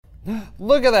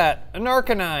Look at that, an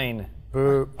Arcanine.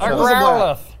 Boo. A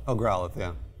Growlithe. Oh, Growlithe,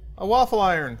 yeah. A waffle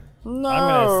iron. No.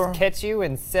 I'm gonna catch you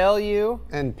and sell you.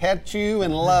 And pet you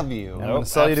and love you. I'm going to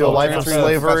sell you to a life of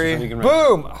slavery.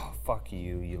 Boom! Oh, fuck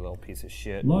you, you little piece of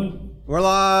shit. We're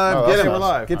live. Oh, Get okay, him. we're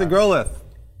live. Get the Growlithe.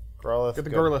 Growlithe. Get the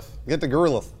good. Growlithe. Get the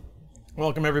Growlithe.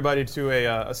 Welcome everybody to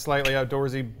a slightly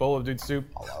outdoorsy bowl of dude soup.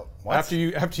 What? After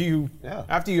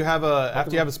you have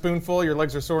a spoonful, your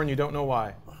legs are sore and you don't know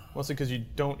why. Mostly because you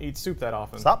don't eat soup that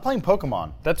often. Stop playing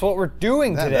Pokemon. That's what we're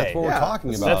doing today. That's what we're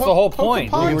talking about. That's the whole point.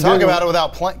 You can talk about it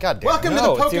without playing. God damn. Welcome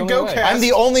No, to it's the the Poke only way. Go Cast. I'm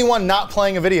the only one not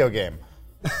playing a video game.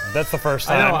 That's the first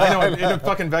I time. know. It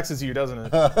fucking vexes you, doesn't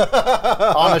it?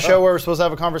 On a show where we're supposed to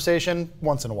have a conversation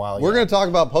once in a while. We're going to talk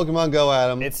about Pokemon Go,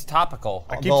 Adam. It's topical.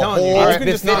 I keep telling you, whole you can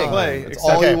just not fitting. play. It's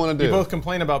except all you want to You do. both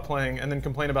complain about playing and then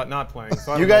complain about not playing.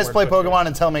 So I don't You know guys where play to put you. Pokemon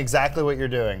and tell me exactly what you're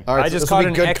doing. All right, I so just This caught will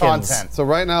an be good Ekans. content. So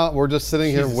right now we're just sitting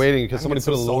here Jesus. waiting because I'm somebody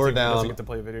getting put a so lure salty because down. I get to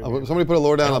play a video game. Somebody put a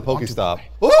lure down on want to Pokestop.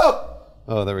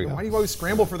 Oh, there we go. Why do you always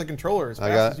scramble for the controller as I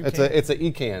fast got as you can? it's a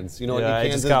Ecans. You know Yeah, what I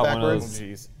Ecans just is got one of Oh, backwards?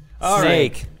 jeez. All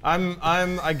right. Snake.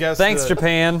 I guess Thanks, the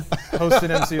Japan. host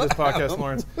and MC of this podcast,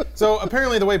 Lawrence. So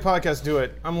apparently the way podcasts do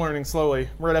it, I'm learning slowly.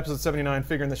 We're at episode 79,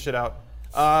 figuring this shit out.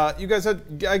 You guys had,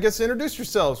 I guess, introduce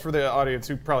yourselves for the audience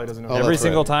who probably doesn't know. Oh, that. Every that's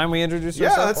single right. time we introduce Yeah,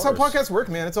 ourselves. that's how podcasts work,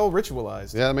 man. It's all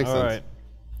ritualized. Yeah, that makes All sense.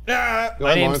 right. Ah, Go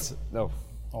My ahead, name's Lawrence. no.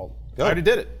 Go. I already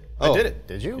did it. Oh. I did it.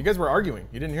 Did you? You guys were arguing.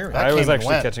 You didn't hear me. I was came and actually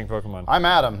went. catching Pokemon. I'm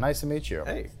Adam. Nice to meet you.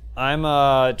 Hey. I'm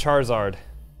Charizard.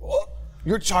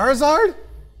 You're Charizard?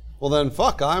 Well then,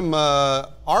 fuck. I'm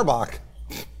Arbok.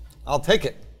 I'll take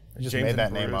it. I just James made and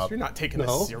that name Bruce, up. You're not taking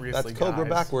No, this seriously, that's Cobra guys.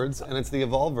 backwards, and it's the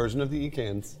evolved version of the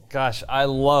Ecans. Gosh, I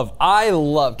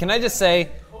love. Can I just say?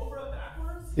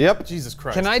 Yep. Jesus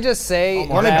Christ. Can I just say?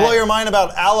 Let me that blow your mind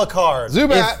about Alucard.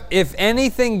 Zubat. If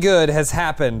anything good has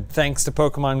happened thanks to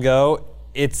Pokemon Go,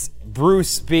 it's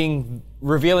Bruce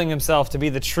revealing himself to be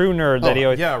the true nerd that he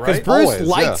always. yeah, right? Because Bruce Always,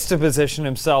 likes to position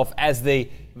himself as the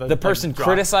person jock.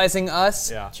 criticizing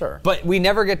us. Yeah. Sure. But we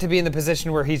never get to be in the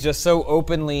position where he's just so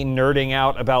openly nerding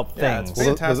out about Yeah, it's things.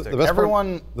 fantastic. the best part-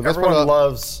 Everyone the best part about-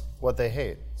 loves what they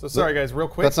hate. So sorry, guys, real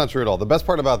quick. That's not true at all. The best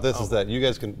part about this is Oh. that you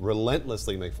guys can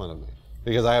relentlessly make fun of me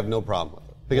because I have no problem with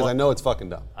it. Because I know it's fucking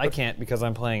dumb. I can't because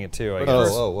I'm playing it too. I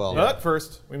guess. Well. But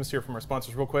first, we must hear from our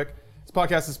sponsors real quick. This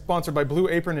podcast is sponsored by Blue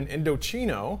Apron and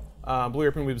Indochino. Blue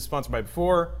Apron we've been sponsored by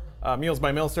before. Meals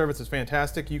by Mail service is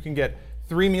fantastic. You can get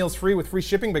 3 meals free with free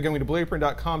shipping by going to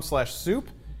blueapron.com/soup.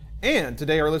 And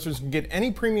today our listeners can get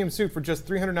any premium soup for just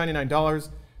 $399.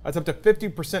 That's up to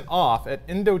 50% off at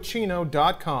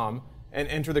Indochino.com and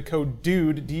enter the code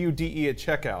DUDE, D-U-D-E, at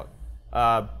checkout.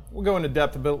 We'll go into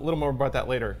depth a little more about that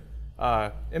later.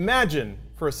 Imagine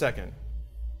for a second,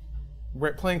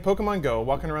 we're playing Pokemon Go,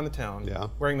 walking around the town, Yeah.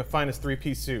 wearing the finest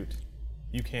 3-piece suit.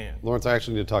 You can. Lawrence, I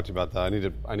actually need to talk to you about that.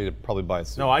 I need to probably buy a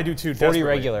suit. No, I do too. 40 desperately.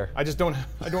 regular. I just don't.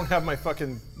 I don't have my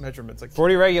fucking measurements. Like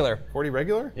 40 regular. 40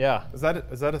 regular. Yeah. Is that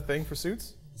a thing for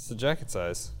suits? It's the jacket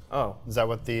size. Oh, Is that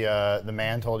what the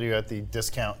man told you at the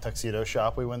discount tuxedo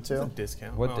shop we went to?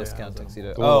 discount. What Oh, yeah, discount so- tuxedo?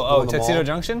 one Oh, in the Tuxedo mall?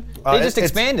 Junction? They just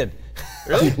it's- expanded.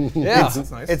 Really? Yeah.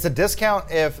 That's nice. It's a discount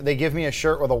if they give me a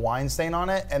shirt with a wine stain on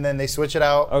it, and then they switch it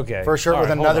out Okay. for a shirt All with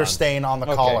right, hold another on. stain on the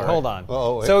Okay, collar. hold on.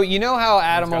 Uh-oh, wait. So you know how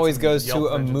Adam got always some goes Yelp to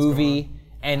a vengeance movie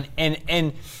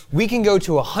and we can go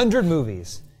to 100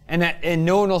 movies and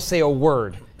no one will say a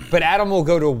word. But Adam will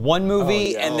go to one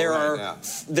movie and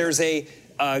there's a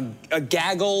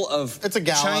gaggle of It's a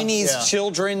gala, Chinese yeah.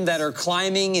 children that are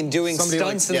climbing and doing Somebody,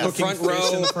 stunts like, in the cooking front fish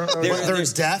row. in the front row. They're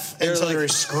deaf, and so they're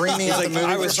screaming He's at the like, movie.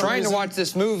 I for was some trying reason. to watch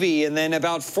this movie, and then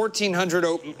about 1,400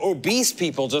 obese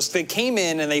people they came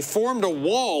in and they formed a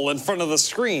wall in front of the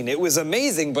screen. It was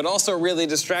amazing, but also really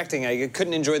distracting. I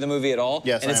couldn't enjoy the movie at all.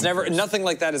 Yes, and I it's am never curious. nothing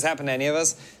like that has happened to any of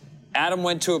us. Adam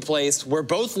went to a place where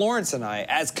both Lawrence and I,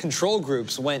 as control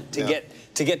groups, went to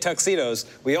get tuxedos.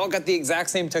 We all got the exact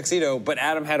same tuxedo, but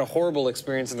Adam had a horrible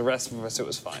experience, and the rest of us, it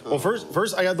was fine. Well,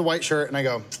 first I got the white shirt, and I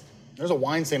go, "There's a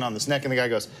wine stain on this neck," and the guy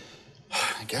goes,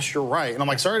 "I guess you're right." And I'm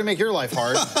like, "Sorry to make your life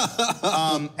hard."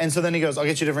 And so then he goes, "I'll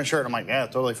get you a different shirt." I'm like, "Yeah,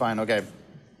 totally fine, okay."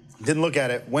 Didn't look at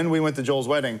it. When we went to Joel's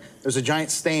wedding, there's a giant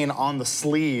stain on the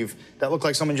sleeve that looked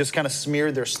like someone just kind of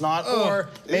smeared their snot, or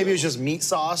maybe it was just meat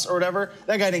sauce or whatever.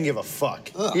 That guy didn't give a fuck.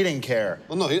 He didn't care.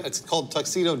 Well, no, it's called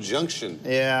Tuxedo Junction.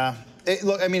 Yeah.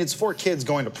 Look, I mean, it's for kids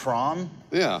going to prom.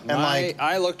 Yeah. And like,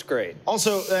 I looked great.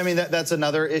 also, I mean, that's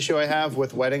another issue I have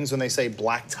with weddings when they say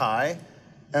black tie.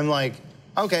 And like,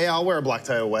 okay, I'll wear a black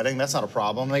tie at a wedding. That's not a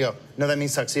problem. And they go, no, that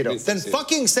means tuxedo. means Then tuxedo.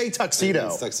 fucking say tuxedo.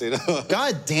 It's tuxedo.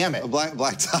 God damn it. A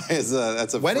black tie is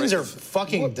that's a Weddings phrase. are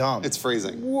fucking dumb. It's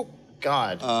phrasing.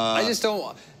 God. I just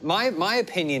don't. My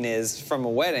opinion is, from a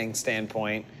wedding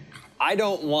standpoint, I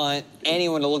don't want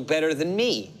anyone to look better than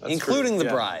me, including the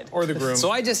bride or the groom.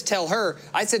 So I just tell her.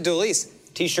 I said to Elise,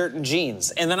 T-shirt and jeans,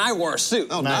 and then I wore a suit.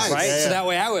 Oh, nice. Right, Yeah, so yeah. that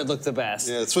way I would look the best.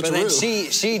 Yeah, but then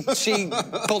switcheroo.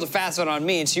 she pulled a fast one on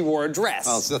me, and she wore a dress.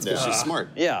 Oh, so that's because she's smart.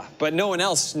 Yeah, but everyone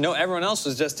else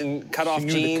was just in cut-off She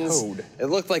knew the jeans. code. It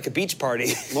looked like a beach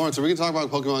party. Lawrence, are we going to talk about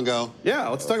Pokemon Go? Yeah,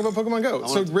 let's talk about Pokemon Go.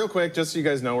 So real quick, just so you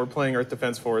guys know, we're playing Earth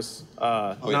Defense Force.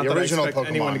 Not the that I original expect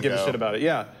anyone to Pokemon give a Go. shit about it.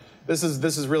 Yeah, this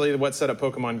is really what set up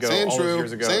Pokemon Go Saying all true. those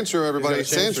years ago. Saying true, everybody.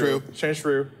 Saying true. Saying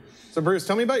true. So Bruce,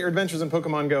 tell me about your adventures in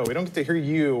Pokemon Go. We don't get to hear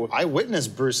you. I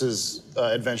witnessed Bruce's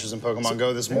adventures in Pokemon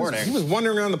Go this morning. He was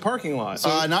wandering around the parking lot.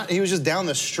 He was just down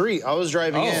the street. I was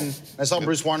driving in. I saw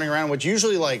Bruce wandering around, which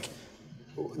usually like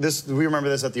this. We remember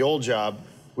this at the old job.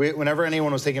 Whenever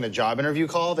anyone was taking a job interview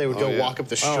call, they would go walk up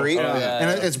the street,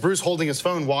 and it's Bruce holding his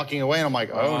phone, walking away, and I'm like,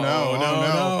 oh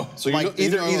no. So like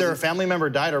either a family member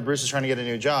died or Bruce is trying to get a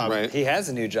new job. Right. He has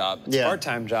a new job. It's a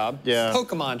part-time job. Yeah.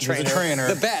 Pokemon He's a trainer.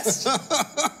 trainer. The best.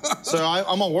 So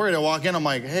I'm all worried. I walk in. I'm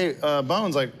like, hey,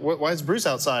 Bones, like, why is Bruce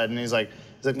outside? And he's like,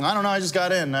 I don't know. I just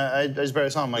got in. I just barely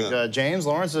saw him. I'm like, James,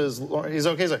 Lawrence he's okay.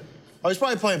 He's like, oh, he's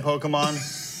probably playing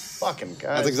Pokemon. Fucking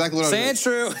guy. That's exactly what I was Saying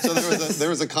doing. true. So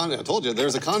I told you, there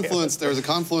was a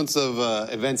confluence of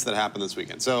events that happened this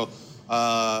weekend. So,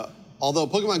 although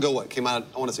Pokemon Go, came out,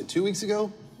 I want to say 2 weeks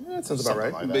ago? Yeah, that sounds about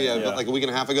right. Like that. But like a week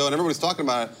and a half ago, and everybody's talking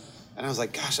about it. And I was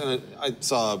like, gosh, and I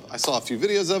saw a few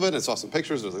videos of it, and I saw some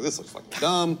pictures, and I was like, this looks fucking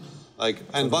dumb.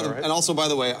 And also, by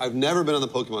the way, I've never been on the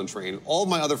Pokemon train. All of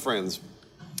my other friends,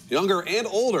 younger and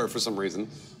older for some reason,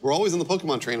 were always on the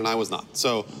Pokemon train, and I was not.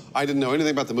 So I didn't know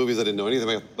anything about the movies. I didn't know anything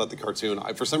about the cartoon.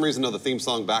 I, for some reason, know the theme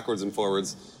song backwards and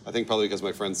forwards. I think probably because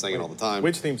my friends sang it all the time.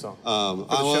 Which theme song? I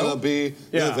show? want to be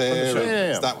Yeah, the from the show. very... Yeah.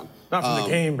 It's that one. Not from the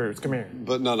game, Bruce. Come here.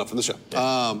 But no, from the show.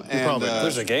 probably know.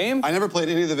 There's a game? I never played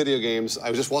any of the video games.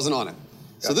 I just wasn't on it.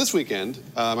 So this weekend,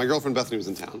 my girlfriend Bethany was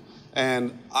in town,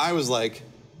 and I was like,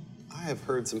 I have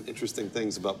heard some interesting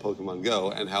things about Pokemon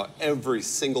Go and how every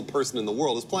single person in the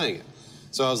world is playing it.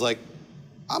 So I was like,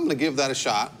 I'm going to give that a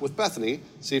shot with Bethany,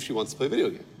 see if she wants to play a video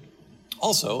game.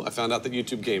 Also, I found out that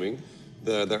YouTube Gaming,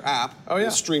 their app,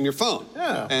 will stream your phone.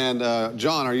 Yeah. And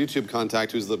John, our YouTube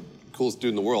contact, who's the coolest dude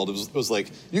in the world, was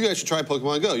like, you guys should try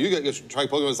Pokemon Go. You guys should try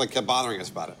Pokemon. It's like kept bothering us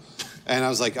about it. And I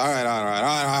was like, all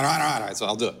right. So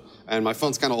I'll do it. And my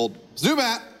phone's kind of old.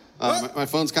 Zubat! My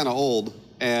phone's kind of old.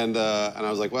 And I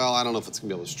was like, well, I don't know if it's going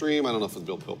to be able to stream. I don't know if it's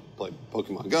going to be able to play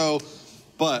Pokemon Go.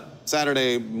 But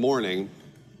Saturday morning,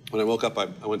 when I woke up, I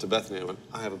went to Bethany. I went,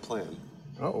 I have a plan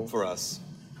for us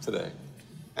today.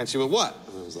 And she went, what?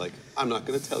 And I was like, I'm not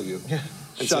going to tell you. Yeah.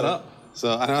 And Shut up. So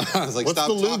I was like, What's stop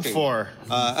the lube talking. for?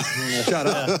 Shut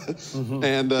up.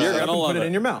 And You're gonna love Put it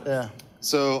in your mouth. Yeah.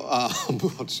 so, oh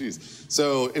jeez.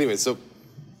 So anyway, so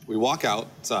we walk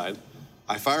outside.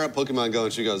 I fire up Pokemon Go,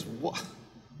 and she goes,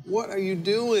 what are you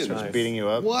doing? Nice. Beating you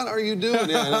up. What are you doing?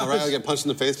 Yeah, I know, right? I get punched in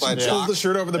the face by a Pulls jock. the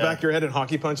shirt over the back of your head and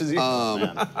hockey punches you.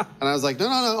 And I was like, no,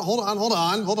 hold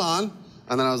on.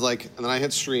 And then I was like, and then I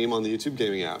hit stream on the YouTube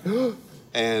Gaming app.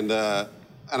 and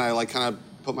I like kind of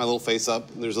put my little face up,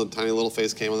 and there's a tiny little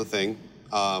face cam on the thing.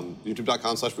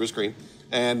 YouTube.com/Bruce Green.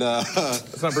 And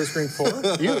That's not Bruce Green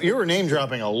 4? You were name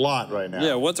dropping a lot right now.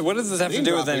 Yeah, what does this have to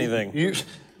do with Name-dropping. anything?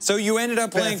 So you ended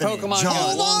up playing Bethany, Pokemon John, Go.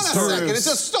 hold on a story. second, it's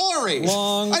a story.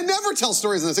 Long- I never tell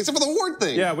stories in this, except for the ward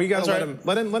thing. Yeah, we got to That's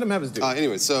let him have his due.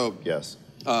 Anyway, so Yes.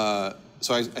 so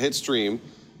I hit stream,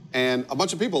 and a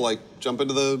bunch of people like jump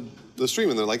into the stream,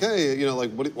 and they're like, "Hey,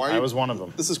 why are you?" I was one of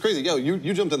them. This is crazy. Yo,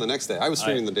 you jumped in the next day. I was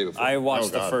streaming the day before. I watched Oh,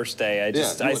 the God. first day. you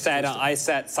watched the first day. I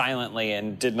sat silently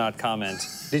and did not comment.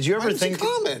 Did you Why ever didn't you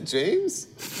think? comment, James?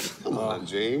 Come on,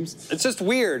 James. It's just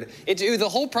weird. The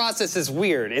whole process is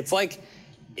weird. It's like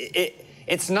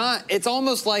it's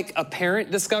almost like a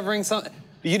parent discovering something.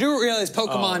 You do realize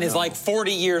Pokemon is like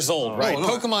 40 years old, right? no,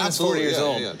 Pokemon is 40 absolutely. years Yeah,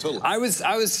 old. yeah, totally. I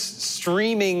was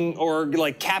streaming or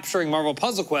like capturing Marvel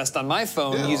Puzzle Quest on my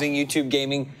phone using YouTube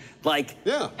Gaming like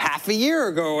half a year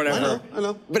ago or whatever. I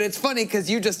know. But it's funny because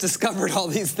you just discovered all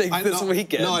these things this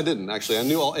weekend. No, I didn't actually. I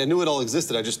knew it all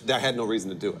existed. I had no reason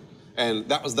to do it. And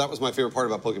that was my favorite part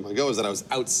about Pokemon Go is that I was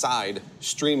outside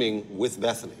streaming with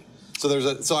Bethany.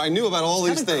 So I knew about all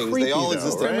these kinda things. creepy, They all though,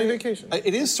 existed. right? Family vacation.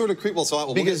 It is sort of creepy. Well, so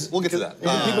we'll get to that.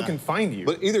 People can find you.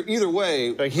 But either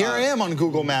way, Like, here I am on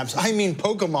Google Maps. I mean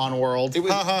Pokemon World. It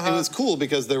was cool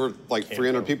because there were like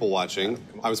 300 people watching.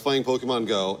 I was playing Pokemon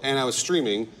Go and I was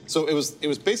streaming. So it was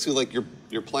basically like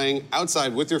you're playing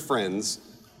outside with your friends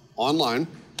online,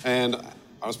 and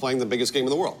I was playing the biggest game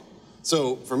in the world.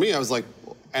 So for me, I was like,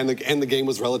 And the game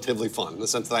was relatively fun in the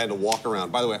sense that I had to walk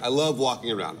around. By the way, I love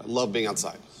walking around. I love being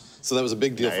outside. So that was a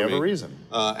big deal Now for you me. have a reason.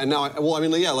 And now,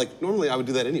 like normally I would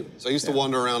do that anyway. So I used to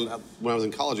wander around, when I was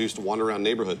in college, I used to wander around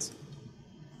neighborhoods.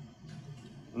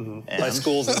 By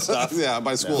schools and stuff. Yeah,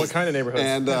 by schools. What kind of neighborhoods?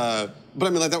 And, but I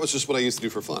mean, like that was just what I used to do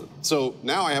for fun. So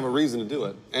now I have a reason to do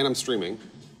it, and I'm streaming.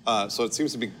 So it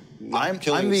seems to be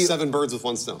killing 7 birds with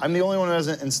one stone. I'm the only one who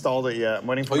hasn't installed it yet. I'm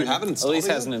waiting for you haven't installed Elise it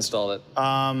yet? hasn't installed it.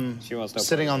 She wants no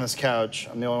sitting part on of this couch.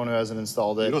 I'm the only one who hasn't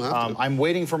installed it. You don't have to. I'm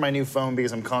waiting for my new phone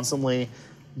because I'm constantly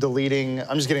deleting.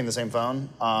 I'm just getting the same phone,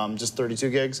 just 32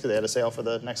 gigs because they had a sale for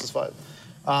the Nexus 5.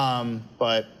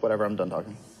 But whatever, I'm done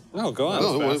talking. it. No, go on.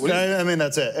 No, what- I mean,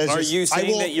 that's it. It's Are just- you I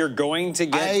saying will- that you're going to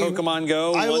get Pokemon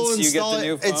Go I will once you get install the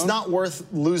new it. phone? It's not worth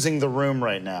losing the room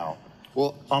right now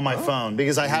Well, on my phone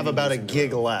because I have about a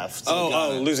gig left.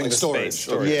 losing Like the storage, space.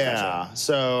 storage. Yeah,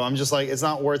 so I'm just like, it's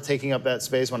not worth taking up that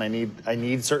space when I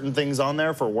need certain things on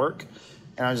there for work,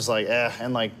 and I'm just like,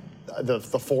 and like the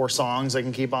 4 songs I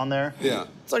can keep on there. Yeah.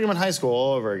 It's like I'm in high school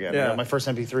all over again. Yeah. I got my first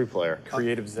MP3 player.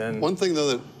 Creative Zen. one thing though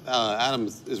that Adam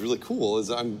is really cool is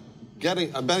I'm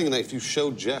betting that if you show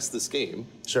Jess this game,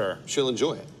 Sure. she'll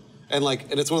enjoy it. And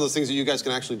it's one of those things that you guys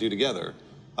can actually do together,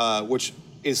 which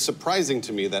is surprising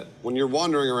to me that when you're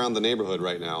wandering around the neighborhood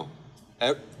right now,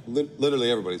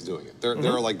 literally everybody's doing it. There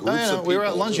are like groups of people. We were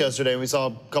at lunch yesterday and we saw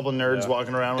a couple of nerds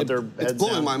walking around with their heads It's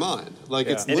blowing down. my mind. Like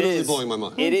it's It literally is. blowing my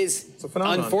mind. It is. a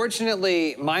phenomenon.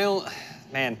 Unfortunately,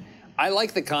 I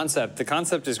like the concept. The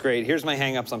concept is great. Here's my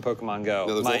hangups on Pokemon Go.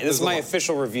 No, This is my lot.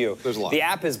 official review. There's a lot. The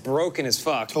app is broken as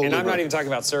fuck, Totally and I'm not broken. even talking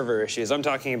about server issues. I'm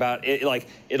talking about it. Like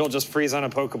it'll just freeze on a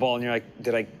Pokeball, and you're like,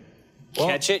 did I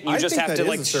catch it? And you I just think have that to is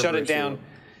like a server shut it issue. down.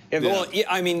 Yeah, well, yeah,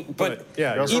 I mean, but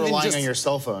yeah, You're also even relying just, on your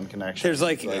cell phone connection. there's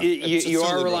like Right. you It's are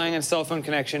totally relying broken. on cell phone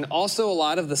connection. Also, a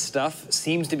lot of the stuff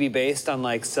seems to be based on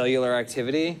like cellular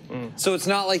activity. So it's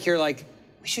not like you're like,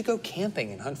 we should go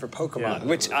camping and hunt for Pokemon, Yeah.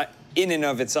 which in and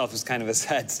of itself is kind of a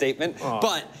sad statement.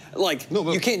 But like,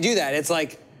 No, you can't do that. It's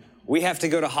like we have to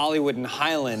go to Hollywood and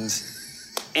Highland.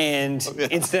 And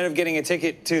instead of getting a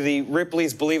ticket to the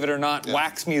Ripley's Believe It or Not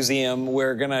Wax Museum,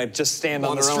 we're gonna just stand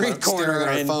on the Wander around street staring corner at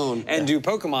our and, phone. do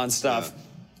Pokemon stuff.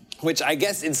 Which I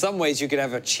guess in some ways you could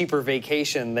have a cheaper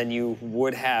vacation than you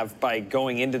would have by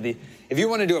going into the. If you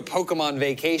want to do a Pokemon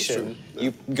vacation,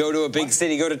 you go to a big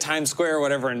city, go to Times Square or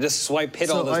whatever, and just hit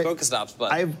all those Pokestops.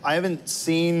 But I haven't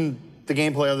seen the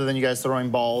gameplay other than you guys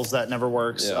throwing balls. That never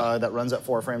works. Yeah. That runs at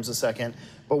 4 frames a second.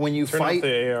 But when you Turn fight, off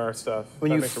the AR stuff. when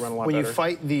that you makes it run a lot when better. you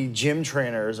fight the gym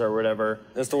trainers or whatever,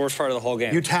 that's the worst part of the whole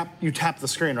game. you tap the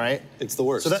screen, right? It's the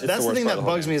worst. So that's the worst thing part of that the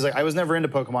whole bugs me is like I was never into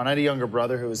Pokemon. I had a younger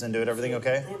brother who was into it. Everything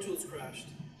okay? Pro Tools crashed.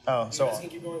 Oh, You so guys can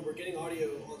keep going. We're getting audio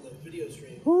on the video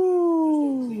stream. There's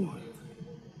no clean audio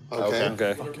for me. okay. okay.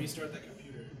 I'm gonna restart that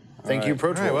computer. thank you, Pro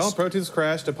All Tools. right, well, Pro Tools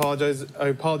crashed. I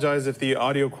apologize if the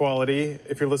audio quality,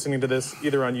 if you're listening to this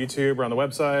either on YouTube or on the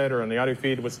website or on the audio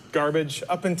feed, was garbage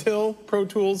up until Pro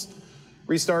Tools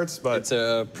restarts. But It's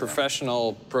a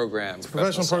professional program.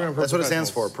 professional program. That's what it stands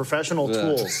for. Professional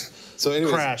tools. So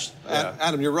anyways, Crashed.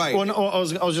 Adam, you're right. Well, no, I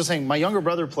was just saying, my younger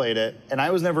brother played it, and I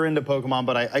was never into Pokemon,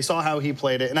 but I saw how he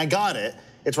played it, and I got it.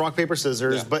 It's rock, paper,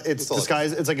 scissors, Yeah, but it's that's all it is.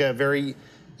 disguised. It's like a very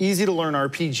easy to learn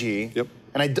RPG. Yep.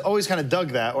 And I always kind of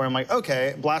dug that, where I'm like,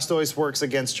 okay, Blastoise works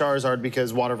against Charizard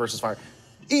because water versus fire.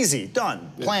 Easy,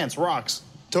 done. Plants, rocks,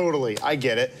 totally. I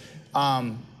get it.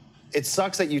 It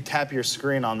sucks that you tap your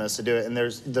screen on this to do it, and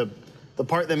there's the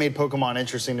part that made Pokemon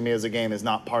interesting to me as a game is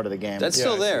not part of the game. That's Yeah,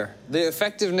 still I see. there. The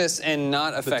effectiveness and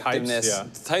not effectiveness. yeah.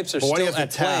 The types are But why do still you have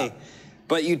at to play. tap?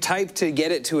 But you type to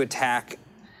get it to attack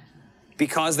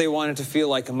because they want it to feel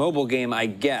like a mobile game, I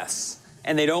guess.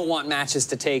 And they don't want matches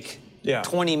to take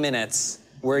 20 minutes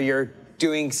where you're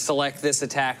doing select this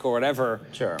attack or whatever.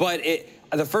 Sure. But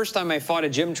the first time I fought a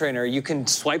gym trainer, you can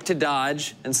swipe to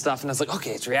dodge and stuff, and I was like,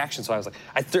 okay, it's reaction. So I was like,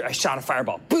 I shot a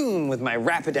fireball, boom, with my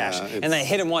Rapidash, Yeah, and then I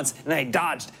hit him once, and then I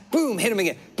dodged, boom, hit him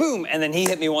again, boom, and then he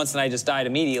hit me once, and I just died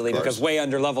immediately because way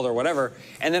under leveled or whatever.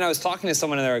 And then I was talking to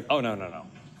someone, and they're like, oh no,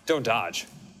 don't dodge,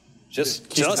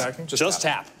 just attacking?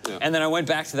 tap. Yeah. And then I went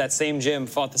back to that same gym,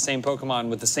 fought the same Pokemon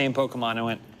with the same Pokemon, and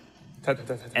went, Tap, tap,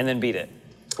 tap, tap. and then beat it.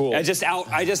 Cool. I just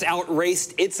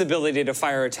outraced its ability to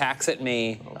fire attacks at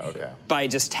me Okay. by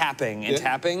just tapping and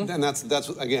tapping. And that's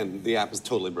again, the app is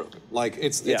totally broken. Like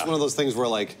it's Yeah. one of those things where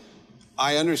like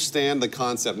I understand the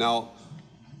concept. Now,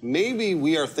 maybe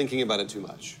we are thinking about it too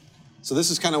much. So this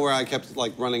is kind of where I kept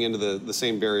like running into the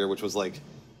same barrier, which was like,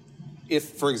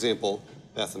 if, for example,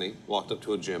 Bethany walked up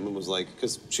to a gym and was like,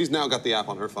 because she's now got the app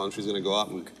on her phone, she's gonna go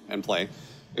out and play.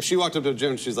 If she walked up to a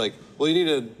gym and she's like, well, you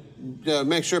need to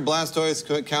make sure Blastoise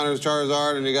counters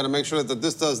Charizard, and you got to make sure that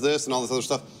this does this and all this other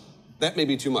stuff. that may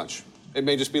be too much. It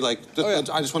may just be like, I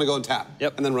just want to go and tap,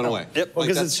 and then run away. Yep. Well, Like,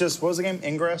 because it's just, what was the game?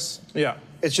 Ingress? Yeah.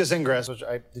 It's just Ingress, which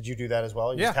did you do that as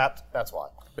well? You just tapped? That's why.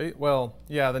 Well,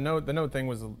 yeah, the node thing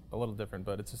was a little different,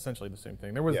 but it's essentially the same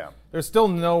thing. Yeah. There's still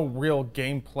no real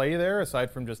gameplay there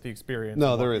aside from just the experience.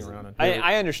 No, of there walking isn't. around and-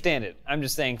 I understand it. I'm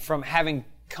just saying, from having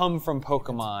come from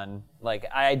Pokemon, like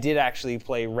I did actually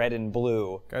play Red and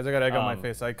Blue. Guys, I got egg on my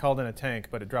face. I called in a tank,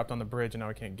 but it dropped on the bridge, and now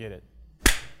I can't get it.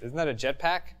 Isn't that a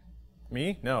jetpack?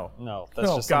 Me? No. No, that's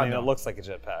Oh, just God, something no. that looks like a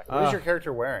jetpack. What is your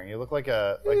character wearing? You look like He's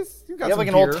got you have some like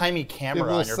an gear. old-timey You have camera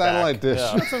a on little your satellite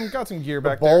back. dish. Got some gear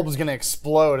back Bulb's gonna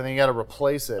explode, and then you got to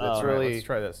replace it. It's All right, really let's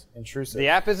try this. intrusive. The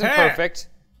app isn't Hey! perfect,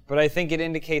 but I think it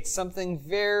indicates something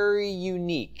very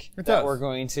unique It that does. we're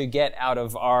going to get out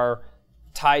of our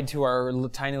tied to our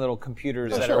tiny little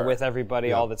computers that sure. are with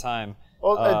everybody all the time.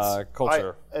 Well,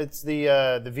 Culture. It's the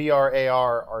VR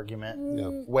AR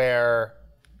argument where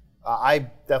I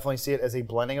definitely see it as a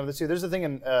blending of the two. There's a thing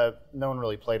in no one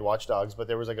really played Watch Dogs, but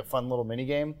there was like a fun little mini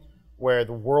game where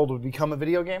the world would become a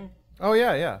video game, Oh,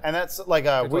 yeah, yeah. and that's like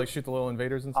To, like, shoot the little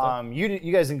invaders and stuff.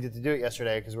 you guys didn't get to do it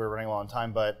yesterday because we were running low on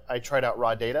time, but I tried out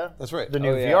Raw Data. That's right. The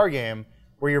new Oh, yeah. VR game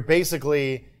where you're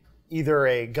basically either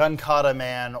a gun kata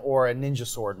man or a ninja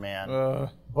sword man.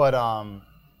 But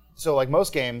so like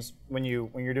most games, when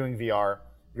you're doing VR,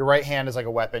 your right hand is like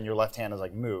a weapon, your left hand is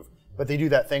like move. But they do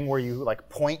that thing where you like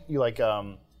point, you like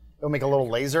it'll make a little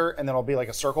laser and then it'll be like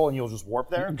a circle and you'll just warp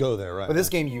there. Go there, right. But this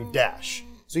game you dash.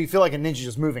 So you feel like a ninja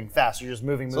just moving fast. You're just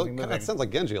moving. So that sounds like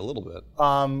Genji a little bit.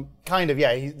 Kind of,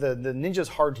 yeah. The ninja's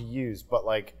hard to use, but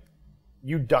like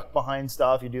you duck behind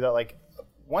stuff. You do that. Like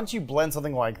once you blend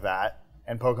something like that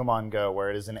and Pokemon Go, where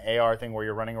it is an AR thing where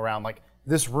you're running around like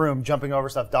this room, jumping over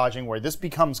stuff, dodging, where this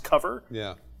becomes cover.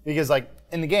 Yeah. Because like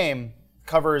in the game,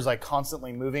 cover is like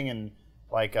constantly moving and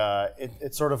like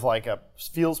it's sort of like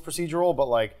feels procedural, but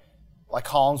like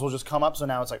columns will just come up. So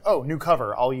now it's like, oh, new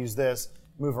cover. I'll use this.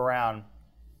 Move around.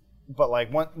 But like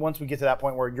once we get to that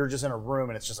point where you're just in a room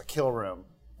and it's just a kill room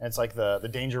and it's like the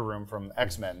danger room from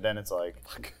X-Men, then it's like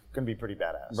gonna be pretty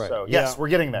badass. Right. So yes, we're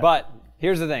getting there. But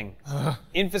here's the thing: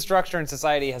 infrastructure and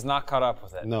society has not caught up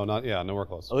with it. No, nowhere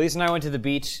close. Elise and I went to the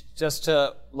beach just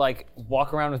to like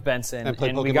walk around with Benson, And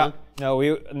play we Pokemon? got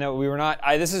we were not.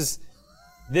 I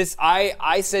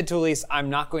said to Elise, I'm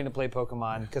not going to play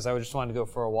Pokemon because I just wanted to go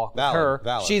for a walk with her.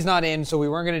 Valid. She's not in, so we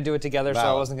weren't going to do it together. So I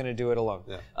Valid. wasn't going to do it alone.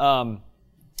 Yeah.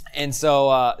 And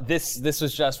so this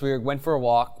was just we went for a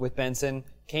walk with Benson,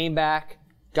 came back,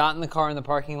 got in the car in the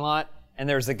parking lot, and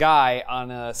there's a guy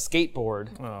on a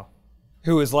skateboard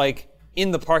who was like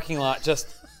in the parking lot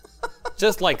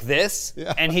just like this,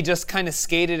 and he just kind of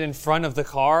skated in front of the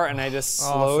car, and I just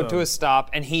slowed to a stop,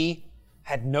 and he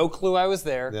had no clue I was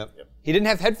there. Yep. He didn't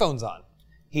have headphones on.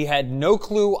 He had no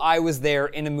clue I was there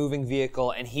in a moving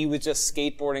vehicle, and he was just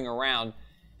skateboarding around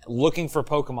looking for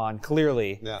Pokemon,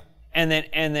 clearly. Yeah. And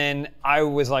then I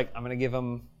was like, I'm gonna give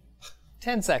him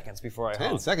 10 seconds before I 10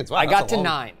 hung. seconds. Wow, I got that's a to long-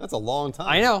 9. That's a long time.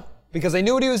 I know, because I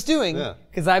knew what he was doing, Yeah.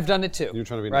 because I've done it too. You were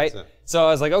trying to be right? nice, yeah. So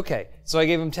I was like, okay. So I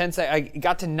gave him 10 seconds. I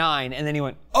got to 9, and then he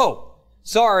went, oh,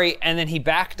 sorry, and then he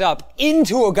backed up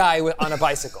into a guy on a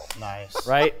bicycle. nice.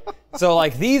 Right? So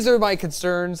like these are my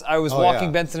concerns. I was walking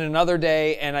yeah. Benson another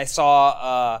day, and I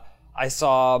saw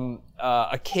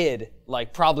a kid,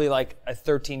 like probably like a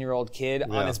 13-year-old kid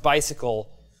on his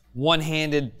bicycle,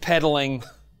 one-handed pedaling,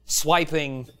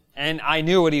 swiping, and I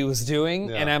knew what he was doing.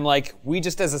 Yeah. And I'm like, we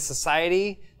just as a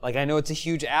society, like I know it's a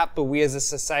huge app, but we as a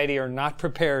society are not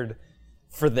prepared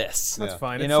for this. That's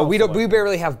fine. You It's know, we self-selecting.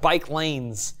 barely have bike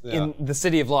lanes in the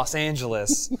city of Los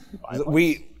Angeles.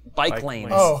 Bike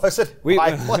lanes. Oh, I said We,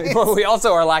 biplanes. we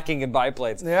also are lacking in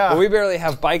biplanes. Yeah. But we barely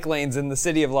have bike lanes in the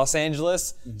city of Los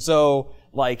Angeles. So,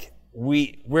 like,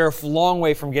 we're a long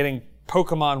way from getting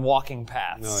Pokemon walking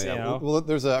paths. Oh, yeah. You know? Well,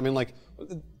 there's a. I mean, like,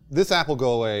 this app will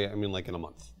go away. I mean, like in a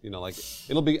month. You know, like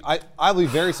it'll be. I'll be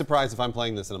very surprised if I'm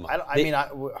playing this in a month.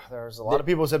 There's a lot of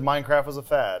people who said Minecraft was a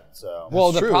fad. So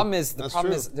Well, the true. problem is That's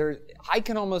I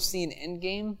can almost see an end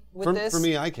game with for, this. for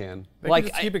me, I can. They like, can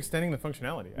just keep extending the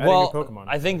functionality. Adding Well, new Pokemon.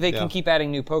 I think they can Yeah. keep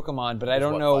adding new Pokemon, but I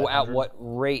don't what, know at 500? what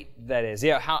rate that is.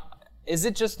 Yeah, how is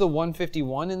it just the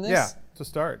 151 in this? yeah, to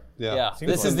start. Yeah.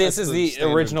 Seems This like is that's the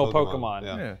standard original Pokemon.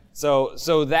 Yeah. Yeah.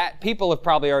 So that people have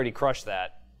probably already crushed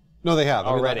that. No, they have.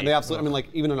 Already. I mean, they absolutely. I mean, like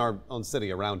even in our own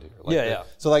city around here. Like, Yeah, yeah.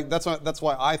 So like that's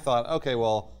why I thought, okay,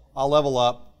 well, I'll level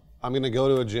up. I'm gonna go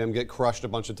to a gym, get crushed a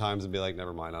bunch of times, and be like,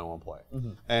 never mind, I don't want to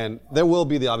play. And there will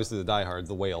be obviously the diehards,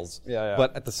 the whales. Yeah, yeah.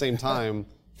 But at the same time,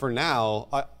 for now,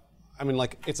 I mean,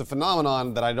 like it's a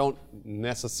phenomenon that I don't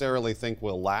necessarily think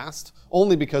will last,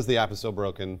 only because the app is so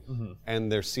broken,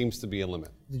 and there seems to be a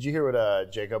limit. did you hear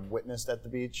what Jacob witnessed at the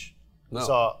beach? No.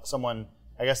 Saw someone.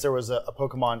 I guess there was a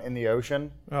Pokemon in the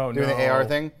ocean Oh, doing no. the AR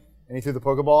thing, and he threw the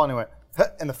Pokeball and he went, "Huh,"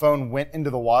 and the phone went into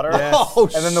the water. Oh,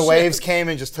 and then the shit. waves came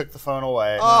and just took the phone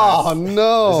away. Oh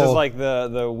no! This is like the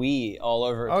Wii all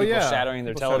over Oh, people yeah. shattering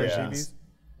their People shattering televisions. TVs.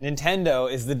 Nintendo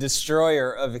is the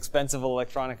destroyer of expensive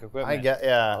electronic equipment. I get,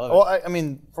 yeah. love it. Well, I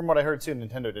mean, from what I heard too,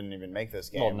 Nintendo didn't even make this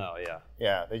game. Well, no, yeah.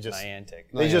 Yeah, they just Niantic.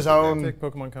 they just Niantic, own. Big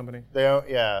Pokemon company. They own,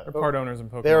 yeah. They're part owners in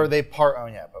Pokemon. They part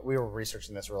own, yeah. But we were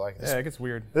researching this. We're like, this, Yeah, it gets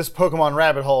weird. this Pokemon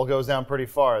rabbit hole goes down pretty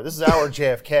far. This is our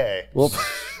JFK. well,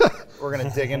 We're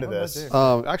gonna dig into this.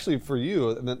 actually, for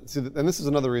you, and this is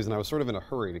another reason I was sort of in a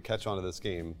hurry to catch on to this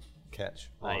game.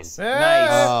 Nice.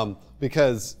 Yeah. Nice.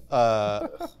 Because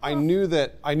I knew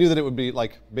that it would be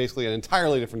like basically an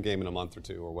entirely different game in a month or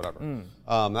two or whatever.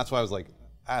 That's why I was like,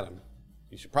 Adam,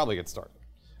 you should probably get started.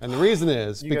 And the reason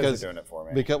is You guys because are doing it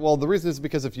for me. the reason is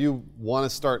because if you want to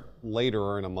start later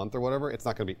or in a month or whatever, it's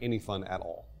not going to be any fun at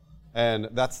all. And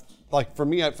that's like for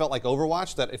me, I felt like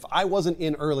Overwatch. That if I wasn't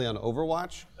in early on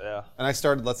Overwatch, Yeah. and I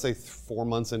started, let's say, 4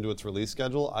 months into its release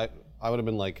schedule, I would have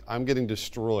been like, I'm getting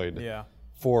destroyed. Yeah.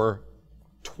 For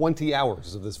 20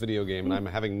 hours of this video game and I'm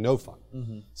having no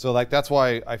fun. So like that's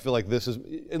why I feel like this is,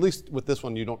 at least with this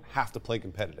one, you don't have to play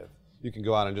competitive. You can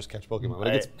go out and just catch Pokemon, but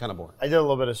it gets kind of boring. I did a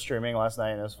little bit of streaming last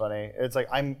night, and it was funny. It's like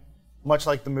I'm much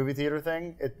like the movie theater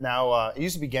thing. It now it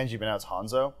used to be Genji, but now it's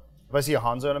Hanzo. If I see a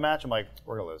Hanzo in a match, I'm like,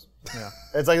 we're gonna lose. Yeah.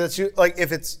 It's like like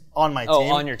if it's on my Oh,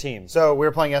 team. on your team. So we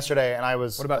were playing yesterday, and I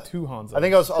was. What about two Hanzos? I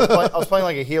think I was playing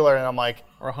like a healer, and I'm like,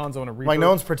 Or a Hanzo and a Reaper. like no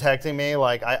one's protecting me.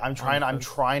 Like I'm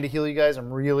trying to heal you guys.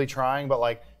 I'm really trying, but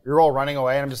like you're all running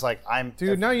away, and I'm just like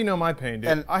Dude, now you know my pain, dude.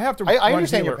 And I have to I run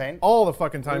understand your healer pain. all the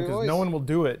fucking time because always- no one will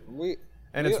do it.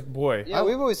 And it's, boy. Yeah,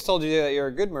 we've always told you that you're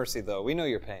a good Mercy, though. We know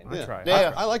your pain. Yeah. try.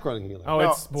 Yeah. I like running healer. Oh,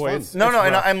 No, it's, boy, fun. it's No, it's no,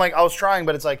 and rough. I'm like, I was trying,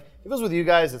 but it's like, if it was with you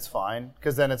guys, it's fine,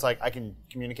 because then it's like, I can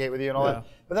communicate with you and all Yeah. that.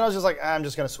 But then I was just like, I'm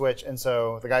just going to switch. And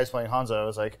so the guy who's playing Hanzo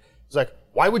was like,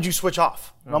 why would you switch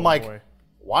off? And I'm like, boy.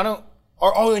 why don't,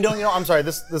 I'm sorry,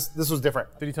 this was different.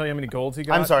 Did he tell you how many golds he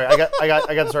got? I'm sorry, I got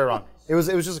the story wrong. It was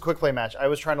just a quick play match. I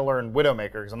was trying to learn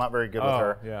Widowmaker, because I'm not very good with Oh,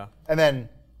 her. yeah. And then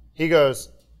he's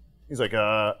like,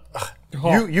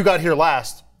 you got here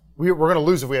last. We're going to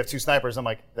lose if we have two snipers. I'm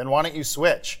like, then why don't you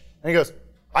switch? And he goes,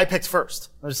 I picked first.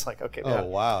 I'm just like, okay. Oh,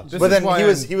 wow. This But is then why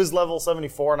he was level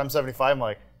 74 and I'm 75. I'm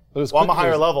like, But it was well, I'm a quick- it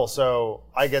higher was- level, so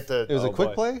I get the. It was a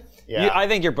quick play? Yeah. I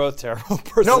think you're both terrible no,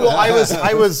 personally. well, I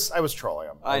was trolling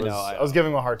him. I know. I was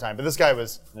giving him a hard time, but this guy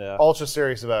was Yeah. ultra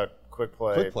serious about quick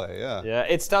play. Quick play, yeah. Yeah,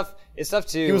 it's tough. It's tough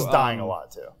to. He was dying a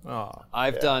lot too. Oh,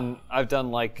 I've done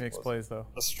like makes plays, though.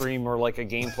 a stream or like a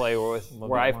gameplay where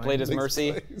that I've line. played as Makes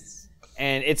Mercy, plays.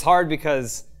 and it's hard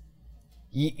because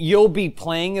you'll be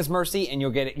playing as Mercy and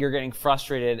you're getting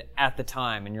frustrated at the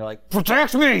time, and you're like,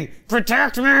 protect me,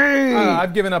 protect me.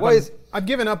 I've given up. What On, is- I've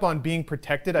given up on being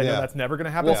protected. I know Yeah. that's never going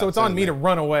to happen. Yeah, so it's on same me to thing.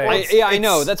 run away. I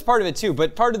know that's part of it too,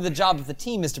 but part of the job of the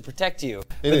team is to protect you.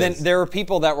 But then is. there were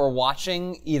people that were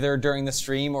watching either during the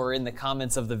stream or in the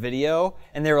comments of the video,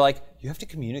 and they were like, "You have to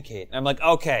communicate." And I'm like,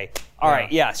 "Okay, all right,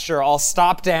 yeah, sure. I'll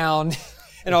stop down,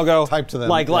 and I'll go Type to them,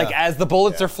 like yeah. as the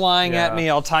bullets are flying at Yeah. me,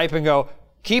 I'll type and go,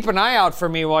 "Keep an eye out for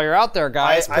me while you're out there,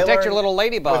 guys. I Protect your learned little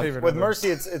ladybug." Favorite With number. Mercy,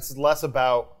 it's less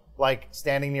about like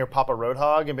standing near Papa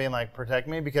Roadhog and being like, protect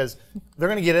me, because they're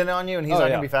gonna get in on you and he's not yeah.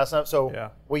 gonna be fast enough. So Yeah.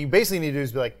 what you basically need to do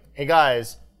is be like, hey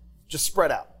guys, just spread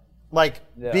out. Like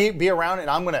be around and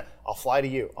I'll fly to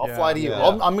you. I'll Yeah. fly to you. Yeah.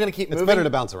 I'm gonna keep moving. better to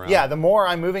bounce around. Yeah, the more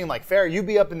I'm moving, like fair, you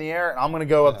be up in the air and I'm gonna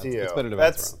go up to you. it's better to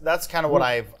bounce around. That's kind of what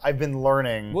I've been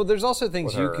learning. Well, there's also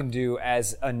things you her. can do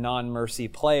as a non-Mercy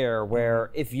player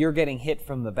where if you're getting hit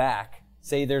from the back,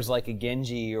 say there's like a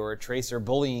Genji or a Tracer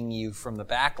bullying you from the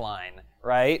back line,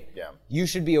 right? Yeah. You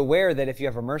should be aware that if you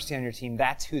have a Mercy on your team,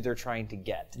 that's who they're trying to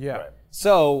get. Yeah. Right.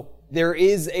 So there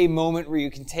is a moment where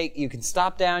you can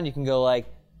stop down, you can go like,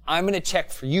 I'm gonna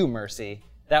check for you, Mercy.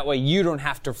 That way you don't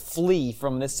have to flee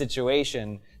from this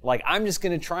situation. Like, I'm just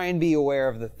gonna try and be aware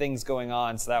of the things going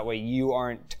on so that way you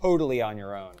aren't totally on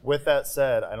your own. With that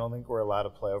said, I don't think we're allowed to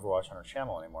play Overwatch on our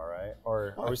channel anymore, right?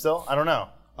 Or are we still? I don't know.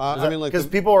 I mean, like because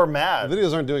the people are mad.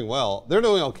 videos aren't doing well. They're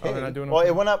doing okay. They're not doing Well, okay.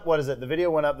 it went up. What is it? The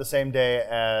video went up the same day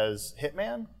as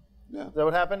Hitman. Yeah. Is that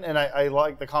what happened? And I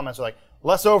like the comments were like,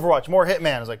 less Overwatch, more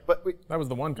Hitman. I was like, but That was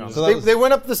the one comment. So that they, was- they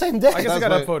went up the same day. I guess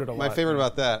That it was got upvoted a My lot. favorite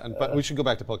about that, but we should go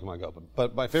back to Pokemon Go.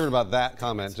 But my favorite about that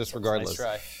comment, just regardless.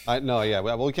 try.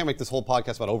 Well, we can't make this whole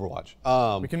podcast about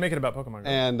Overwatch. we can make it about Pokemon Go.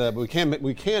 And but we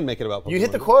can make it about Pokemon. You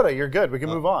hit the Go. quota. You're good. We can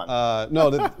move on. No,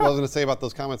 what I was going to say about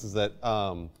those comments is that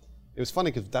it was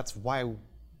funny because that's why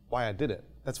I did it.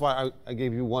 That's why I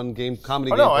gave you one game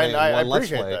comedy Oh, no, gameplay I and one Let's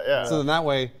appreciate Play. that, yeah. So then that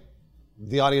way,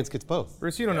 the audience gets both.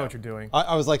 Bruce, you don't know what you're doing.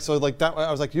 I was like,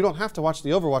 I was like, you don't have to watch the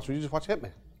Overwatch, you just watch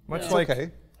Hitman. Much It's like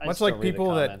okay. much still like read the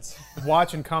people that comments.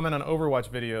 watch and comment on Overwatch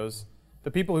videos, the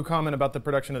people who comment about the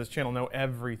production of this channel know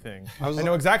everything. I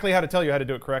know exactly how to tell you how to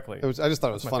do it correctly. I just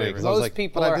thought it was my funny favorite. because I was Most like,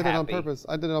 people but I are did it on happy. purpose.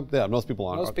 I did it on, yeah, most people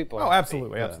aren't. Most people are Oh, happy.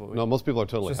 absolutely, Yeah. absolutely. No, most people are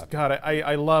totally Just happy. God,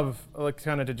 I love, like,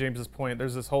 kind of to James's point.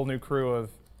 There's this whole new crew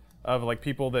of like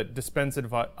people that dispense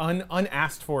advice,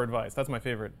 unasked for advice. That's my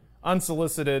favorite.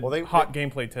 Unsolicited, hot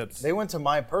gameplay tips. They went to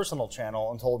my personal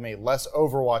channel and told me less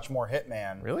Overwatch, more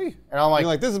Hitman. Really? And I'm like, You're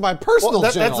like, this is my personal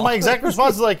channel. That's my exact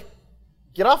response. Is like,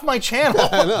 get off my channel.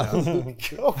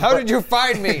 How did you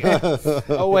find me?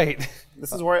 Oh wait.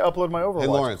 This is where I upload my Overwatch Hey,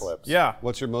 Lawrence. clips. Yeah.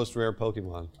 What's your most rare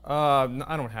Pokemon?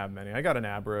 I don't have many. I got an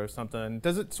Abra or something.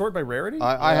 Does it sort by rarity?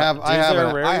 I have there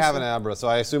a rare an Abra, so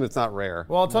I assume it's not rare.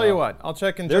 Well, I'll tell you what. I'll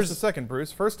check in just a second,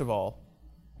 Bruce. First of all,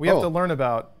 we have to learn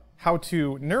about how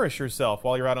to nourish yourself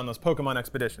while you're out on those Pokemon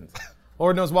expeditions.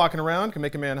 Lord knows walking around can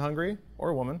make a man hungry,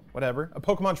 or a woman, whatever. A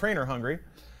Pokemon trainer hungry.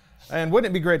 And wouldn't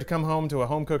it be great to come home to a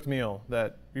home-cooked meal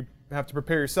that you have to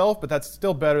prepare yourself, but that's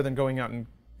still better than going out and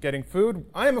getting food?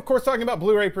 I am, of course, talking about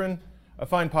Blue Apron, a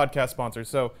fine podcast sponsor.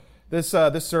 So this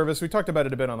service, we talked about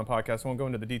it a bit on the podcast. I won't go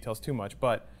into the details too much,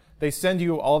 but they send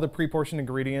you all the pre-portioned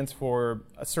ingredients for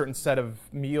a certain set of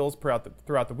meals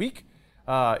throughout the week.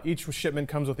 Each shipment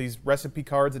comes with these recipe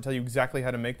cards that tell you exactly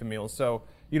how to make the meals. So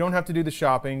you don't have to do the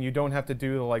shopping. You don't have to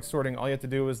do the sorting. All you have to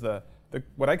do is the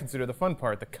what I consider the fun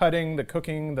part, the cutting, the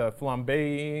cooking, the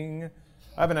flambeing.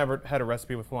 I haven't ever had a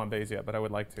recipe with flambés yet, but I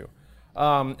would like to.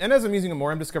 And as I'm using it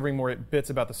more, I'm discovering more bits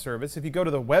about the service. If you go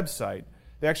to the website,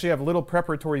 they actually have little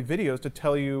preparatory videos to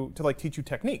tell you, to teach you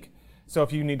technique. So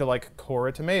if you need to core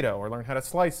a tomato or learn how to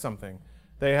slice something,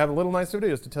 they have little nice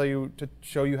videos to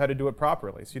show you how to do it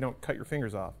properly so you don't cut your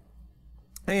fingers off.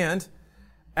 And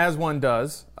as one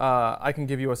does, I can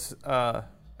give you a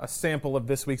sample of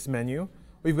this week's menu.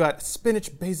 We've got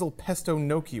spinach basil pesto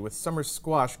gnocchi with summer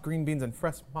squash, green beans, and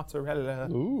fresh mozzarella.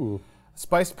 Ooh.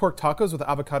 Spiced pork tacos with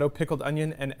avocado, pickled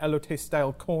onion, and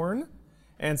elote-style corn.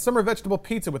 And summer vegetable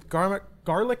pizza with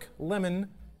garlic lemon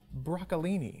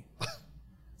broccolini.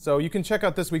 So you can check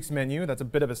out this week's menu. That's a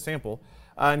bit of a sample.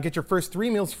 And get your first 3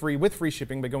 meals free with free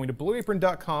shipping by going to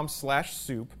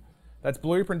blueapron.com/soup. That's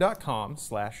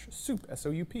blueapron.com/soup,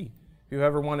 S-O-U-P. If you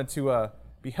ever wanted to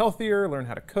be healthier, learn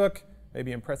how to cook,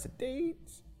 maybe impress a date,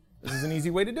 this is an easy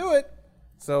way to do it.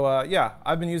 So yeah,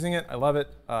 I've been using it. I love it.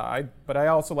 But I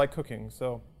also like cooking.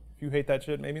 So if you hate that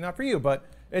shit, maybe not for you. But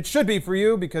it should be for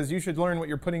you because you should learn what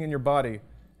you're putting in your body.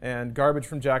 And garbage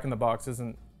from Jack in the Box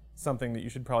isn't something that you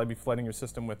should probably be flooding your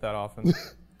system with that often.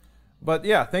 But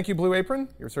yeah, thank you, Blue Apron.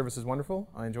 Your service is wonderful.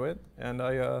 I enjoy it, and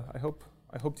I hope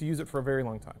to use it for a very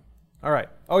long time. All right.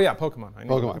 Oh yeah, Pokemon. I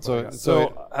know Pokemon.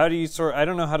 So how do you sort? I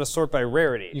don't know how to sort by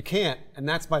rarity. You can't, and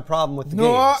that's my problem with the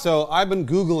No. game. So I've been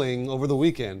Googling over the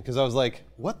weekend because I was like,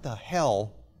 what the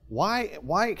hell?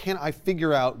 Why can't I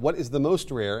figure out what is the most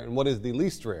rare and what is the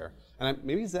least rare? And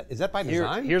maybe is that by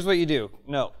design? Here's what you do.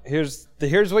 No, here's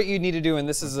what you need to do, and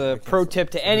this is a pro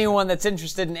tip to anyone that's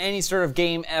interested in any sort of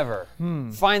game ever.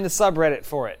 Find the subreddit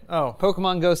for it. Oh.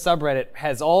 Pokemon Go subreddit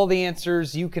has all the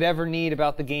answers you could ever need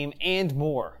about the game and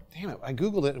more. Damn it! I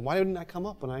Googled it, and why didn't that come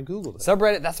up when I Googled it?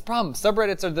 Subreddit, that's the problem.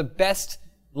 Subreddits are the best,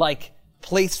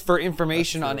 place for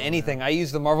information on anything. I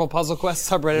use the Marvel Puzzle Quest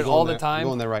subreddit all the time. I'm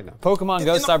going there right now. Pokemon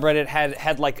Go subreddit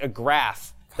had a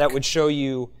graph that would show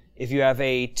you if you have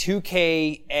a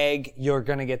 2K egg, you're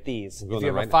gonna get these. If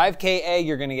you have a 5K egg,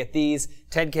 you're gonna get these.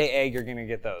 10K egg, you're gonna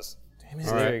get those.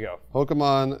 So there you go.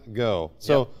 Pokemon Go.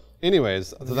 So, anyways,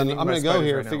 so then I'm going to go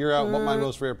here and now. figure out what my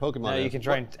most rare Pokemon Now is. you can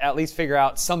try and at least figure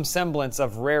out some semblance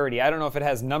of rarity. I don't know if it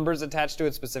has numbers attached to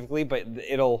it specifically, but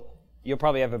you'll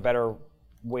probably have a better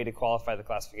way to qualify the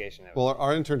classification of it. Well,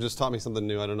 our intern just taught me something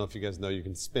new. I don't know if you guys know. You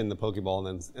can spin the Pokeball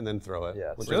and then throw it.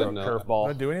 Yeah, which it's I a didn't know. curveball.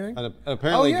 Not do anything? And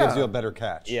apparently Oh, it gives yeah. you a better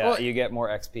catch. Yeah, you get more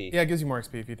XP. Yeah, it gives you more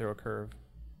XP if you throw a curve.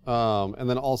 And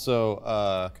then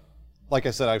also, like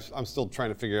I said, I'm still trying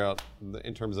to figure out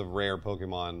in terms of rare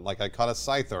Pokemon. Like I caught a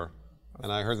Scyther,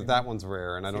 and I heard that one's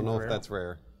rare, and I don't know if that's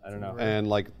rare. I don't know. And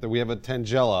we have a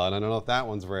Tangela, and I don't know if that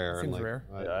one's rare. Seems and rare.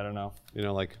 I don't know.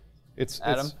 It's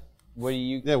Adam, what do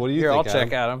you? Yeah, what do you Here, think, I'll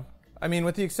check Adam. I mean,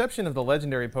 with the exception of the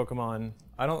legendary Pokemon,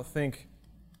 I don't think,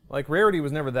 rarity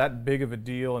was never that big of a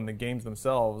deal in the games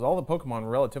themselves. All the Pokemon were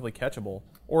relatively catchable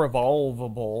or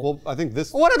evolvable. Well, I think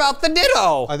this. What about the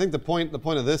Ditto? I think the point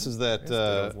of this is that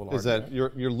Ditto's a little hard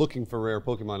to you're looking for rare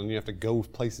Pokemon and you have to go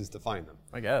places to find them.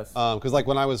 I guess. Because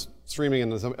when I was streaming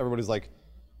and everybody's like,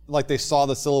 like they saw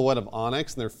the silhouette of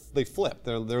Onyx and they flipped.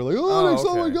 They're like, Onyx,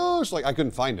 oh my okay. gosh! Like I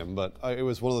couldn't find him, but it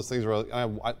was one of those things where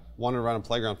I wandered around a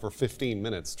playground for 15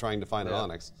 minutes trying to find an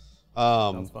Onyx.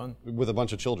 Sounds fun. With a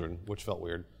bunch of children, which felt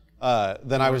weird.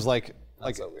 Then I was like,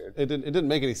 so weird. It didn't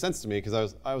make any sense to me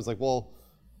because I was like, well,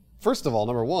 first of all,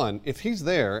 number one, if he's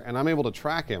there and I'm able to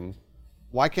track him,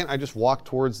 why can't I just walk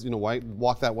towards,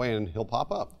 walk that way and he'll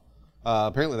pop up?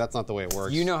 Apparently that's not the way it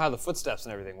works. You know how the footsteps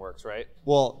and everything works, right?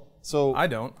 Well, so I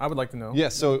don't. I would like to know. yeah,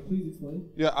 so Please explain.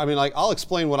 yeah, I mean, like I'll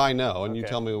explain what I know, and you Okay.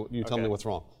 tell me Okay. what's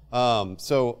wrong.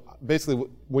 So basically,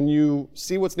 when you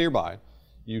see what's nearby,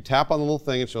 you tap on the little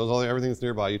thing. It shows everything that's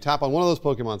nearby. You tap on one of those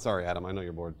Pokemon. Sorry, Adam, I know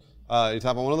you're bored. You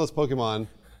tap on one of those Pokemon,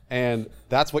 and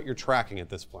that's what you're tracking at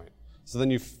this point. So then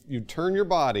you turn your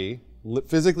body,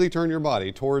 physically turn your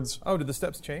body towards Oh, did the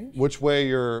steps change? which way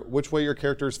your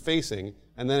character is facing,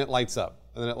 and then it lights up,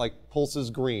 and then it like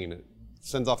pulses green. It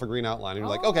sends off a green outline, and you're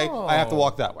like, okay, I have to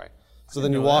walk that way. So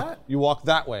then didn't know that. you walk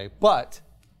that way, but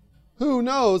who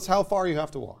knows how far you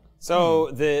have to walk? So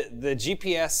the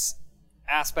GPS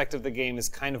aspect of the game is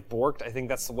kind of borked. I think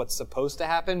that's what's supposed to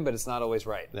happen, but it's not always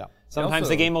right. Yeah. Sometimes Also-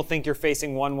 the game will think you're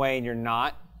facing one way and you're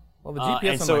not. Well, the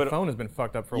and GPS so on my it- phone has been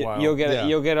fucked up for a while. You'll get Yeah.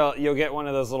 you'll get one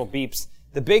of those little beeps.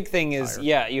 The big thing is,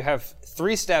 you have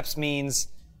 3 steps means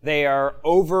they are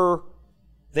over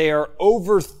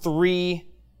 3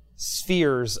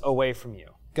 spheres away from you.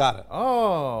 Got it.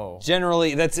 Oh.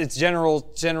 Generally, that's its general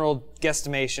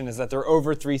guesstimation is that they're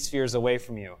over 3 spheres away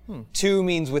from you. 2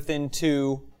 means within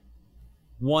 2.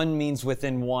 1 means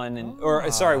within 1, and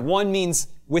 1 means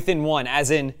within 1,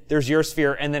 as in there's your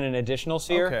sphere and then an additional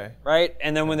sphere, Okay. right?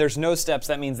 And then when there's no steps,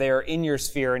 that means they are in your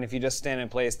sphere, and if you just stand in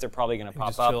place, they're probably going to pop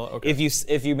just up. chill, okay.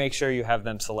 If you make sure you have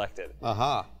them selected.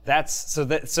 Aha. So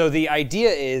the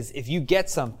idea is if you get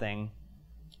something,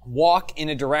 walk in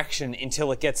a direction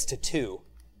until it gets to 2.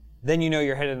 Then you know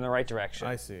you're headed in the right direction.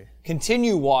 I see.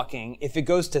 Continue walking. If it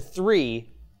goes to 3,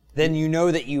 then you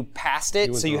know that you passed it,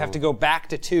 went so you the have wrong to go back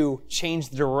to 2, change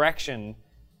the direction.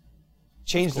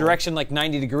 Change direction like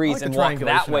 90 degrees the and walk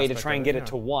that triangulation way to aspect try and of get it, it yeah.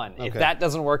 to 1. If Okay. that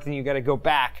doesn't work, then you got to go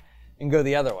back and go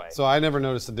the other way. So I never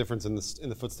noticed a difference in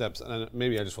the footsteps, and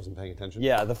maybe I just wasn't paying attention.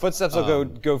 Yeah, the footsteps will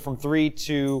go from 3,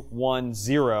 2, 1,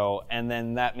 0, and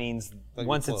then that means you're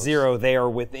once it's close. 0, they are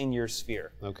within your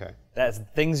sphere. Okay. That's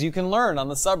things you can learn on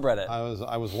the subreddit.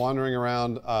 I was wandering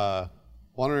around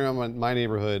my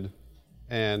neighborhood,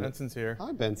 and Benson's here.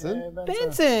 Hi, Benson.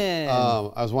 Benson!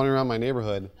 I was wandering around my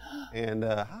neighborhood, and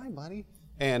hi, buddy.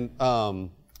 And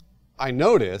I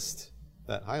noticed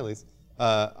that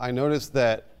I noticed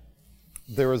that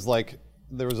there was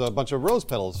a bunch of rose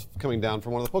petals coming down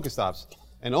from one of the Pokestops.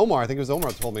 And Omar, I think it was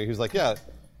Omar, told me, he was like, yeah,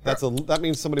 that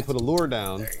means somebody put a lure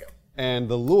down, and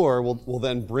the lure will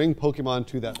then bring Pokemon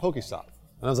to that Pokestop.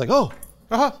 And I was like, oh,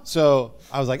 so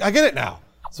I was like, I get it now.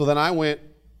 So then I went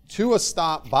to a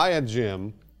stop by a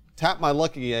gym, tapped my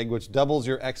lucky egg, which doubles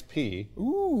your XP,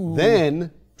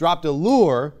 then dropped a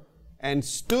lure and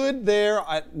stood there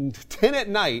at 10 at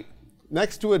night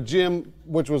next to a gym,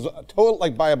 which was total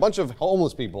like by a bunch of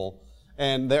homeless people,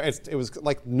 and it was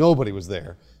like nobody was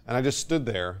there, and I just stood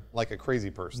there like a crazy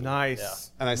person.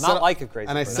 Nice. And I Not said, like a crazy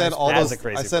and I person. said all As those a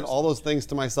crazy I said person. all those things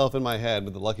to myself in my head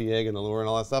with the lucky egg and the lure and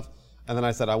all that stuff, and then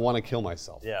I said I want to kill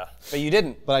myself. Yeah, but you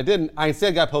didn't. But I didn't. I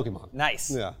instead got Pokemon.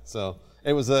 Nice. Yeah. So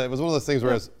it was one of those things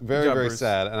where I was very job, very Bruce.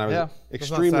 sad, and I was Yeah.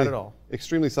 That's not extremely sad at all.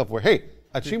 extremely self-aware. Hey,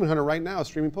 Achievement Hunter right now is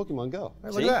streaming Pokemon Go. Hey,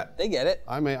 look See? at that. They get it.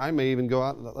 I may even go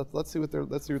out. Let's see what they're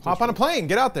Hop on a plane.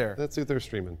 Get out there. Let's see what they're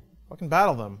streaming. Fucking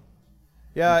battle them.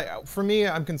 Yeah, for me,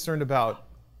 I'm concerned about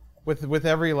with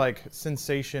every like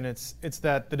sensation. It's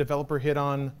that the developer hit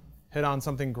on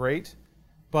something great,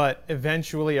 but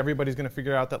eventually everybody's going to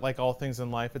figure out that like all things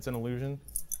in life, it's an illusion,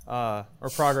 or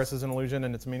progress is an illusion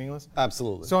and it's meaningless.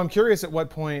 Absolutely. So I'm curious at what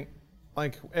point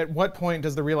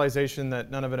does the realization that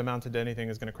none of it amounted to anything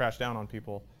is going to crash down on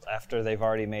people? After they've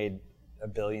already made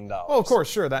 $1 billion. Oh, of course,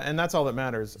 sure, that's all that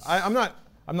matters. I'm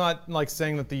not like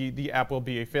saying that the app will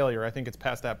be a failure. I think it's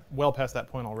well past that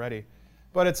point already.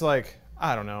 But it's like,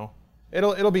 I don't know.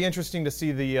 It'll be interesting to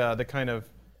see the kind of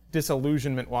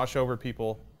disillusionment wash over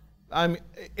people.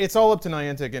 It's all up to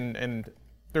Niantic, and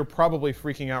they're probably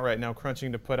freaking out right now,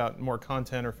 crunching to put out more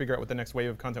content or figure out what the next wave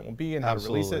of content will be and how to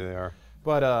release it. Absolutely, they are.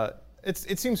 But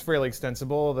it seems fairly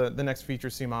extensible. The next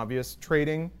features seem obvious.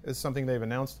 Trading is something they've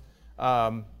announced.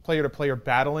 Player-to-player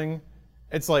battling.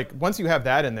 It's like, once you have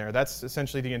that in there, that's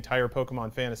essentially the entire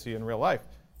Pokemon fantasy in real life.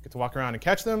 You get to walk around and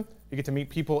catch them. You get to meet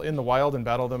people in the wild and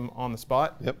battle them on the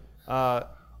spot. Yep.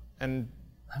 And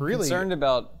really, Concerned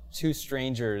about 2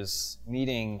 strangers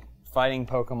meeting fighting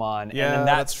Pokemon, Yeah, and then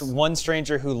that's that's- one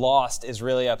stranger who lost is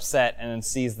really upset and then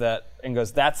sees that and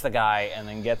goes, "That's the guy," and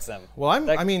then gets him. Well,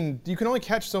 That- I mean, you can only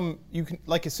catch some. You can,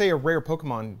 like, say, a rare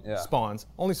Pokemon Yeah. spawns.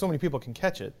 Only so many people can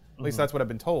catch it. At least that's what I've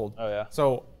been told. Oh, yeah.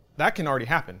 So that can already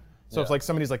happen. So if Yeah. like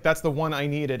somebody's like, "That's the one I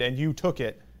needed," and you took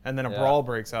it, and then a Yeah. brawl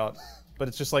breaks out, but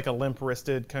it's just like a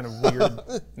limp-wristed kind of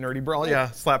weird, nerdy brawl. Yeah,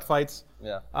 slap fights.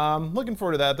 Yeah. Looking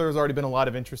forward to that. There's already been a lot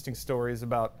of interesting stories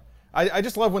about. I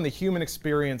just love when the human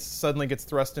experience suddenly gets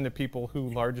thrust into people who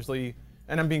largely,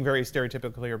 and I'm being very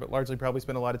stereotypical here, but largely probably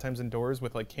spend a lot of times indoors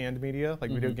with like canned media,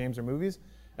 like video games or movies,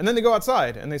 and then they go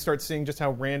outside and they start seeing just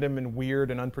how random and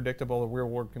weird and unpredictable the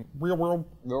world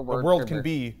can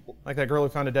be. Like that girl who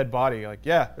found a dead body. Like,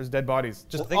 yeah, there's dead bodies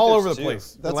just think all there's over the two.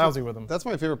 place. They're lousy with them. That's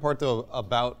my favorite part, though,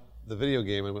 about the video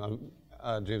game.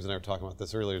 And James and I were talking about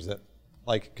this earlier. Is that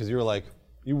like because you were like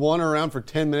you wander around for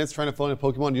 10 minutes trying to find a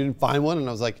Pokemon, you didn't find one, and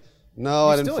I was like, no,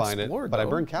 I didn't still find it, explored, but I though.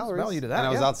 burned There's calories, value to that, and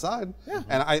I was yeah. outside. Yeah.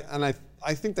 And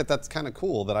I think that that's kind of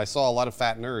cool that I saw a lot of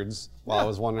fat nerds while I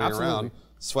was wandering absolutely. around,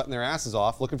 sweating their asses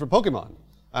off looking for Pokemon,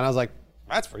 and I was like,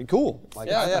 that's pretty cool. Like,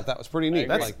 Yeah, I yeah. thought that was pretty neat.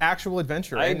 That's Like, actual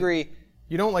adventure. I And agree.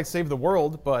 You don't like save the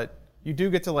world, but you do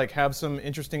get to like have some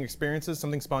interesting experiences,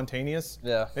 something spontaneous.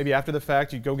 Yeah. Maybe after the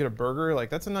fact, you go get a burger. Like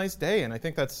that's a nice day, and I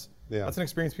think that's Yeah. an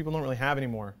experience people don't really have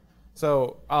anymore.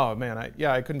 So, oh man,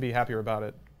 I couldn't be happier about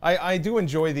it. I do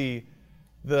enjoy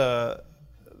the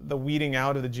weeding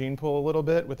out of the gene pool a little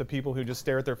bit with the people who just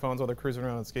stare at their phones while they're cruising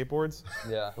around on skateboards.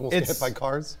 Yeah. almost get it's- hit by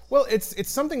cars. Well, it's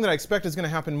something that I expect is going to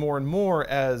happen more and more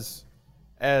as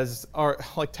our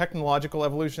like technological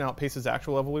evolution outpaces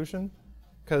actual evolution,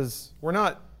 because we're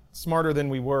not smarter than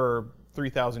we were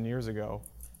 3,000 years ago,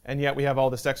 and yet we have all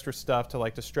this extra stuff to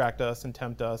like distract us and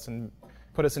tempt us and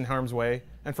put us in harm's way.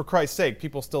 And for Christ's sake,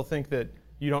 people still think that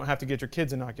you don't have to get your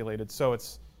kids inoculated,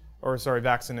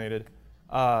 vaccinated.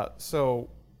 So,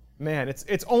 man,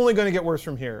 it's only going to get worse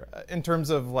from here in terms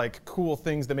of like cool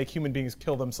things that make human beings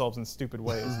kill themselves in stupid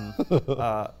ways.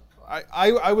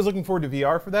 I was looking forward to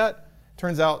VR for that.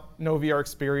 Turns out no VR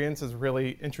experience is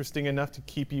really interesting enough to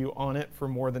keep you on it for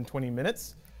more than 20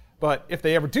 minutes. But if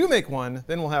they ever do make one,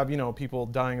 then we'll have people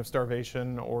dying of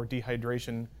starvation or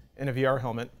dehydration in a VR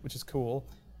helmet, which is cool.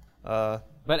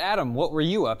 But Adam, what were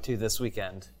you up to this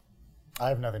weekend? I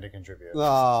have nothing to contribute.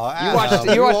 Oh,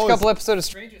 You watched a couple episodes of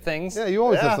Stranger Things. Yeah, you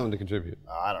always Yeah. have something to contribute.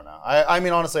 I don't know. I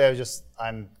mean, honestly,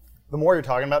 I'm. The more you're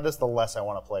talking about this, the less I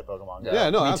want to play Pokemon Go. Yeah,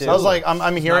 no, Me too. absolutely. I was like,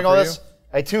 I'm hearing not all for this.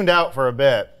 I tuned out for a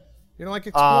bit. You don't like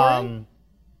exploring?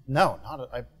 No,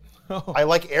 I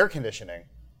like air conditioning.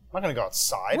 I'm not gonna go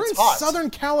outside. We're It's in hot. Southern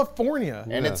California.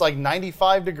 and Yeah. it's like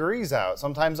 95 degrees out,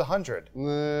 sometimes 100. I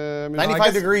mean,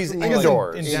 95 degrees I guess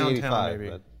indoors. in downtown 85, maybe.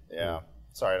 but- Yeah.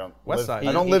 Sorry, I don't. West live, side.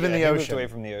 I don't live in the He moved ocean. away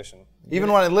from the ocean. Even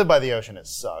when I lived by the ocean, it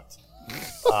sucked.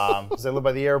 Because I live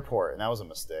by the airport, and that was a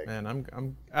mistake. Man,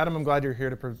 Adam. I'm glad you're here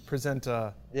to present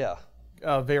Yeah.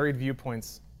 varied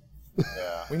viewpoints. Yeah.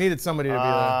 We needed somebody to be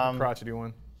the crotchety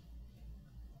one.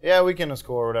 Yeah, weekend was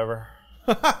cool or whatever.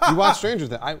 You watch Stranger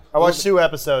Things. I watched 2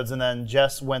 episodes, and then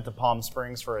Jess went to Palm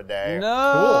Springs for a day.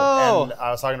 No. And I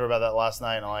was talking to her about that last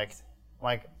night, and I'm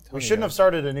like, we shouldn't have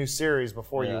started a new series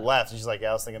before you Yeah. left. And she's like,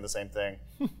 yeah, I was thinking the same thing.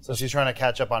 So she's trying to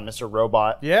catch up on Mr.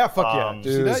 Robot. Yeah, fuck yeah. Um, Did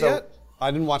you see that so- yet? I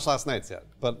didn't watch last night's yet,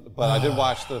 but I did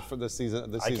watch the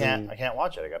season. I can't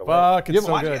watch it. I gotta wait. Fuck, You it's haven't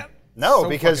so watched it good. yet? No, So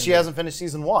because fucking she good. hasn't finished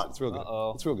season 1. It's real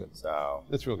good. It's real good. So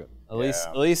It's real good. At least, Yeah.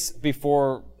 at least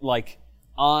before, like,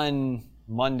 on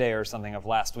Monday or something of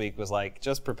last week was like,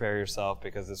 just prepare yourself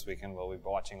because this weekend we'll be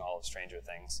watching all of Stranger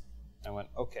Things. I went,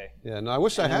 okay. Yeah, no, I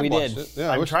wish I then had we watched did. it. Yeah,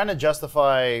 I I'm wish. trying to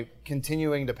justify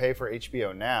continuing to pay for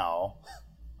HBO Now.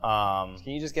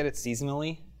 Can you just get it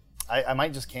seasonally? I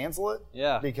might just cancel it.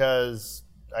 Yeah. Because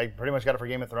I pretty much got it for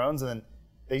Game of Thrones, and then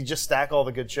they just stack all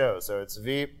the good shows. So it's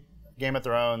Veep, Game of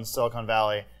Thrones, Silicon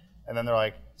Valley, and then they're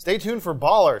like, stay tuned for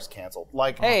Ballers canceled.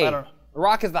 Like, Hey, I don't, The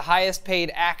Rock is the highest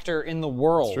paid actor in the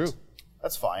world. True.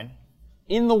 that's fine.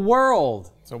 In the world.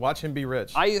 So watch him be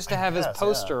rich. I used to have his guess,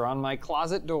 poster on my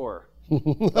closet door.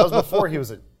 That was before he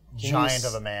was a giant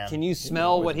of a man. Can you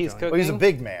smell what he's cooking? Well, he's a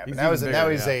big man. He's But now even he's bigger, now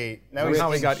he's yeah. a now That's he's, how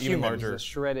he he's got human. even larger. He's a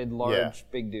shredded, large, Yeah.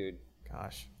 big dude.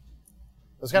 Gosh.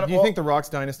 It's kind of, Do you think The Rock's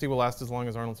dynasty will last as long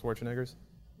as Arnold Schwarzenegger's?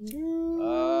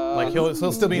 Like he'll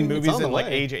still be in It's movies on the at like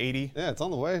way. age 80. Yeah, it's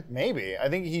on the way. maybe? I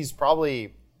think he's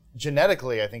probably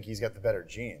genetically. I think he's got the better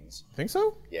genes. Think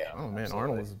so? Yeah, Oh man, absolutely.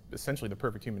 Arnold is essentially the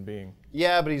perfect human being.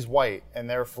 Yeah, but he's white, and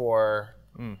therefore.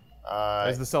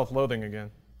 There's the self-loathing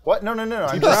again. What? No. I'm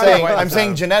proud just of saying. white I'm saying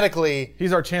Adam. genetically,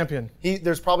 He's our champion.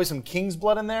 there's probably some king's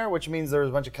blood in there, which means there's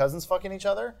a bunch of cousins fucking each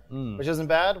other, Hmm. which isn't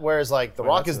bad. Whereas like The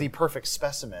Rock is the perfect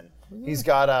specimen. He's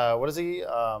got what is he?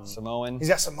 Samoan. He's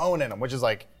got Samoan in him, which is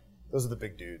like Those are the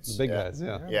big dudes. Big guys,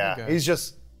 yeah. Yeah, big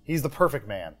guys. he's the perfect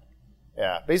man.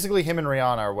 Yeah, basically him and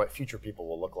Rihanna are what future people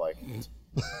will look like.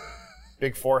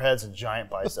 Big foreheads and giant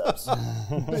biceps.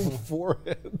 Big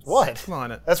foreheads. What? Come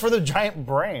on. That's for their giant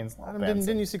brains. Adam,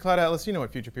 didn't you see Cloud Atlas? You know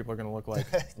what future people are going to look like.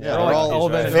 Yeah, They're all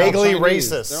they're Vaguely all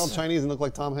Chinese. racist. They're all Chinese and look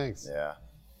like Tom Hanks. Yeah.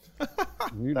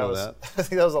 You know I that. think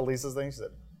that was Elisa's thing. She said,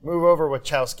 "Move over,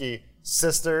 Wachowski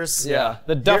sisters." Yeah,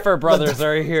 the Duffer brothers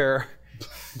are here.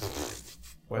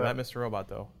 Boy, that Mr. Robot,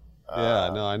 though. Yeah,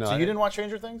 no, I know. So you didn't watch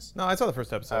Stranger Things? No, I saw the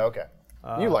first episode. Oh, okay.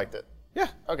 You liked it. Yeah.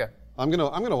 Okay. I'm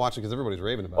gonna watch it because everybody's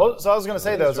raving about Oh, it. so I was gonna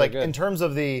say though, it's very like good. in terms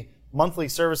of the monthly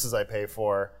services I pay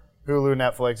for, Hulu,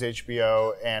 Netflix,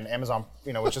 HBO, and Amazon,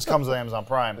 which just comes with Amazon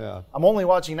Prime. Yeah. I'm only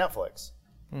watching Netflix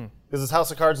because it's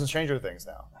House of Cards and Stranger Things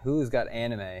now. Who's got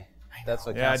anime? That's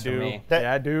what Yeah, I counts for do. me.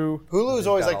 Yeah, I do. Hulu's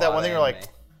always got like a that lot one of thing. You're like, anime.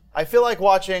 I feel like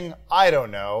watching, I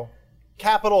don't know,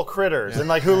 Capital Critters, and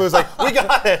like Hulu's like, we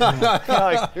got it.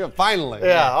 Like, Yeah, finally.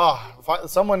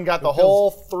 someone got the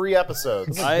whole 3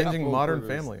 episodes. Binging Modern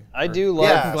Family. I do love. Yeah.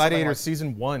 American Gladiator like-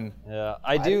 season 1. Yeah,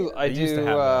 I do. I used to do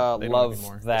have that. They don't love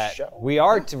anymore. that. show. We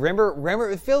are. Remember.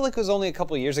 It felt like it was only a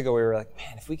couple of years ago. We were like,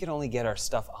 man, if we could only get our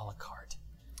stuff a la carte.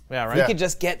 Yeah, right. We could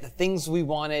just get the things we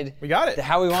wanted. We got it.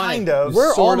 How we wanted. Kind of.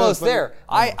 We're Sort of, almost but- there.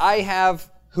 I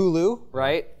have Hulu,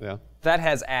 right? Yeah. That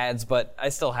has ads, but I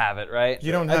still have it, right?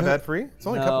 You don't have ad free? It's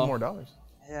only a couple No. more dollars.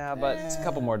 Yeah, but it's a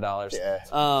couple more dollars. Yeah.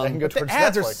 They can go The towards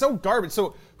ads are Netflix. so garbage.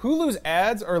 So Hulu's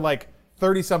ads are like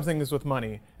 30-somethings with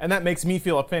money, and that makes me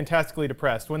feel fantastically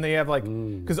depressed when they have like,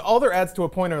 because all their ads to a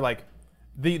point are like,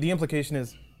 the implication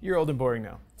is you're old and boring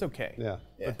now. It's okay. Yeah.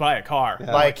 But buy a car.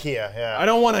 By IKEA, yeah. I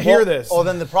don't want to hear this. Oh,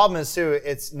 then the problem is too,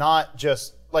 it's not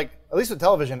just like, at least with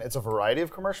television, it's a variety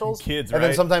of commercials. Kids, and then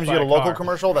right? sometimes you Buy get a a local car.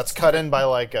 commercial that's cut in by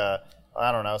like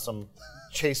I don't know, some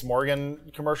Chase Morgan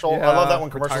commercial. I Yeah, love that when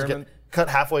commercials retirement. get cut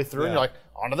halfway through and Yeah. you're like,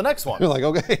 on to the next one. You're like,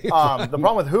 okay. The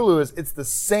problem with Hulu is it's the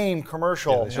same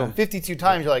commercial 52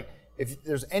 times. You're like, if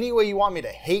there's any way you want me to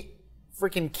hate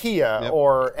freaking Kia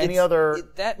or any other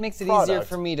That makes it easier product.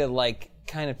 for me to like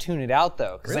kind of tune it out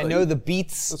though, because I know the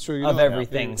beats That's true, you of know,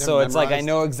 everything. yeah. So it's like I Memorized.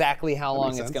 know exactly how long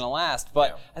makes it's sense. gonna last.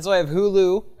 But that's why I have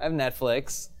Hulu, I have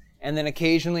Netflix, and then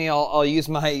occasionally I'll use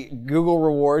my Google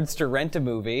rewards to rent a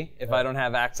movie if I don't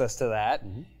have access to that,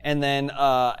 and then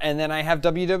I have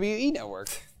WWE Network,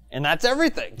 and that's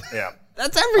everything. Yeah.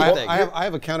 That's everything. I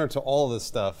have a counter to all this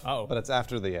stuff, Oh. but it's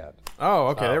after the ad. Oh,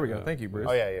 okay. There we go. Thank you, Bruce.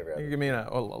 Oh, yeah. You give me a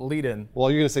lead in.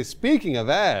 Well, you're gonna say, speaking of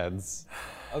ads,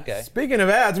 Okay. Speaking of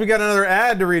ads, we got another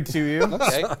ad to read to you.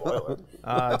 Okay.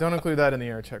 Don't include that in the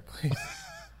air check, please.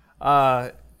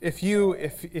 If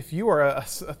you are a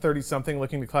 30-something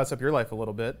looking to class up your life a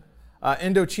little bit,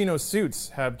 Indochino suits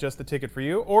have just the ticket for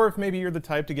you. Or if maybe you're the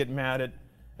type to get mad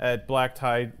at black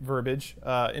tie verbiage,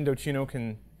 Indochino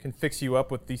can fix you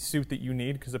up with the suit that you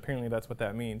need, because apparently that's what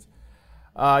that means.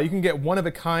 You can get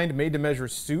one-of-a-kind, made-to-measure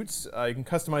suits. You can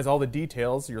customize all the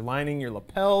details: your lining, your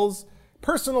lapels,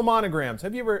 personal monograms.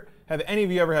 Have any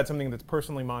of you ever had something that's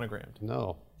personally monogrammed?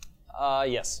 no.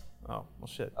 Yes. Oh, well,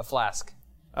 shit. A flask.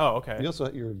 Oh, okay. You also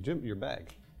have your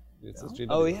bag. It says JW.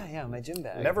 Oh yeah, my gym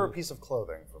bag. Never a piece of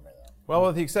clothing for me, though. Well,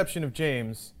 with the exception of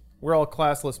James, we're all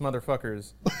classless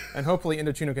motherfuckers, and hopefully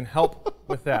Indochino can help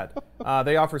with that.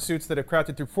 They offer suits that have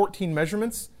crafted through 14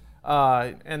 measurements,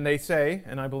 and they say,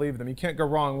 and I believe them, you can't go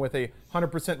wrong with a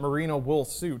 100% merino wool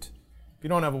suit. If you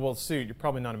don't have a wool suit, you're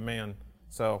probably not a man.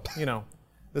 So,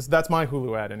 that's my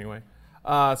Hulu ad anyway.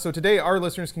 So today, our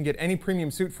listeners can get any premium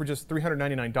suit for just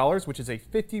 $399, which is a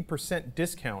 50%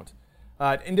 discount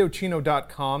at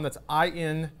Indochino.com. That's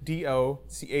Indochino,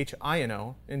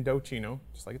 Indochino,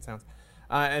 just like it sounds.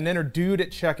 And enter DUDE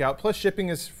at checkout. Plus, shipping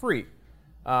is free.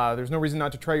 There's no reason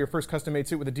not to try your first custom-made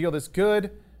suit with a deal this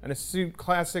good. And a suit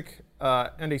classic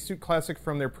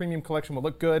from their premium collection will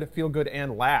look good, feel good,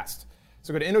 and last.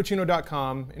 So go to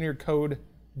Indochino.com, enter your code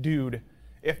DUDE.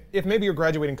 If maybe you're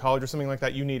graduating college or something like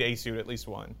that, you need a suit, at least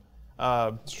one.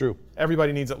 It's true.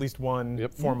 Everybody needs at least one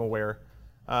formal wear,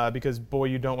 because boy,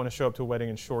 you don't want to show up to a wedding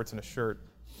in shorts and a shirt,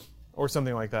 or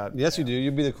something like that. Yes, you do.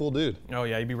 You'd be the cool dude. Oh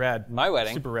yeah, you'd be rad. My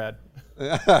wedding. Super rad.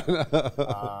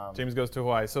 James goes to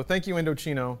Hawaii. So thank you,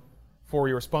 Indochino, for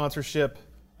your sponsorship.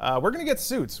 We're gonna get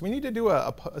suits. We need to do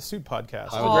a suit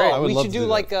podcast. I would we love should to do do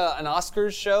like an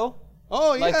Oscars show.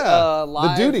 Oh Like, yeah.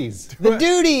 live- The duties. The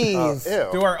duties. Ew.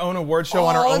 Do our own award show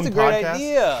on our own that's a great podcast.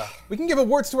 idea. We can give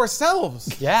awards to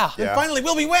ourselves. Yeah. Yeah. Finally,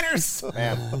 we'll be winners.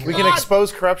 Man, we can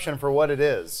expose corruption for what it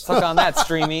is. Click on that,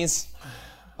 streamies.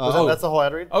 That's the whole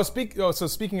ad read? So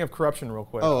speaking of corruption, real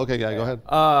quick. Oh, okay, yeah, go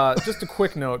ahead. Just a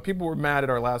quick note. People were mad at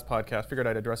our last podcast. Figured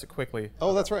I'd address it quickly.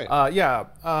 Oh, that's right.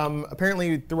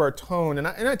 Apparently through our tone, and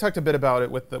I talked a bit about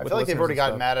it with the. I feel like they've already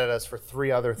gotten mad at us for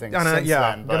 3 other things since I'm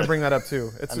then. gonna bring that up too.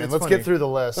 Let's funny. get through the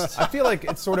list. I feel like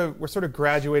we're sort of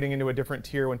graduating into a different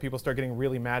tier when people start getting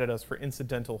really mad at us for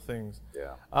incidental things.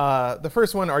 Yeah. The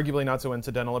first one, arguably not so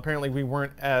incidental. Apparently,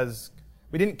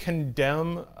 we didn't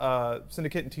condemn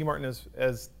Syndicate and T Martin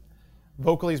as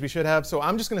vocally as we should have. So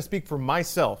I'm just going to speak for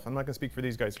myself. I'm not going to speak for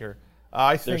these guys here.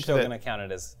 I They're think still that going to count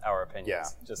it as our opinions.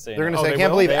 Yeah. Just so you They're know. going to say, I they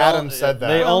can't will? believe They Adam said that.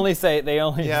 They only say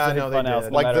Yeah, I know they fun did. out, no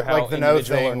like matter the, how like the no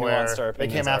individual or thing where nuanced our they came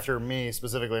opinions are. after me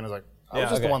specifically and was like, I was Yeah,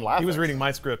 just the okay. one laughing. he was reading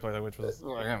my script, which was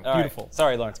All right. beautiful.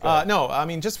 Sorry, Lawrence. Go ahead. No, I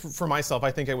mean, just for myself,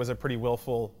 I think it was a pretty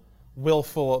willful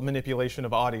manipulation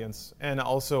of audience, and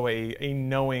also a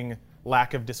knowing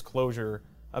lack of disclosure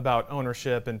about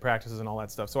ownership and practices and all that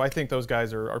stuff. So I think those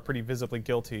guys are pretty visibly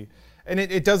guilty. And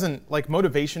it doesn't, like,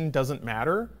 motivation doesn't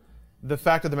matter. The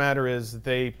fact of the matter is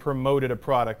they promoted a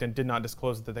product and did not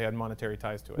disclose that they had monetary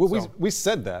ties to it. Well, So- we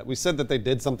said that. We said that they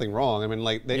did something wrong. I mean,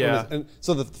 like, Yeah. and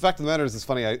so the fact of the matter is, it's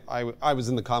funny. I was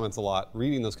in the comments a lot,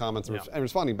 reading those comments and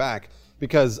responding back,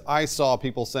 because I saw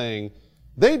people saying,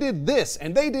 they did this,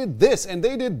 and they did this, and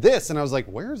they did this, and I was like,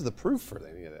 where's the proof for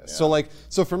any of this? Yeah.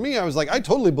 So for me, I was like, I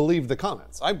totally believed the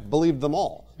comments. I believed them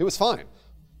all. It was fine.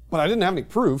 But I didn't have any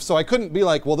proof, so I couldn't be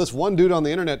like, well, this one dude on the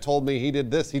internet told me he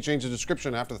did this. He changed the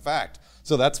description after the fact.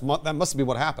 So that must be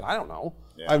what happened. I don't know.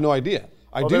 Yeah. I have no idea.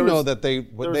 I Well, do there know was- that they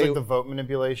There was like the vote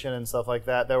manipulation and stuff like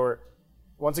that. There were,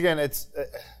 once again, it's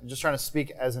I'm just trying to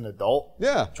speak as an adult.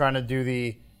 Yeah. Trying to do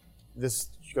this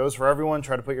goes for everyone.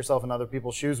 Try to put yourself in other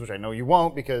people's shoes, which I know you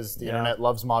won't because the internet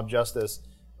loves mob justice.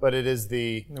 But it is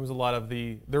the. There was a lot of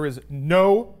there is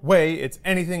no way it's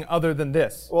anything other than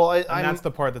this. Well, and that's the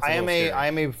part that's I am scary. I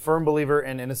am a firm believer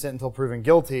in innocent until proven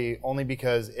guilty, only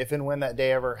because if and when that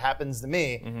day ever happens to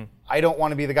me, Mm-hmm. I don't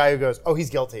want to be the guy who goes, "Oh, he's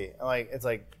guilty." Like it's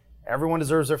like everyone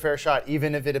deserves their fair shot,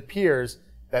 even if it appears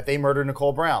that they murdered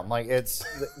Nicole Brown. Like it's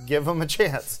give them a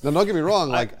chance. Now, don't get me wrong.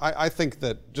 Like I think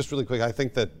that, just really quick, I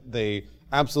think that they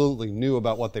absolutely knew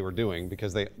about what they were doing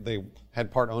because they had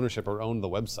part ownership or owned the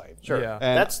website. Sure, Yeah.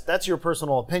 And that's your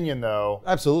personal opinion though.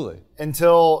 absolutely.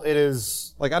 Until it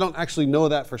is. Like I don't actually know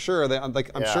that for sure. I'm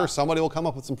Yeah. sure somebody will come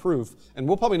up with some proof, and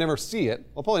we'll probably never see it.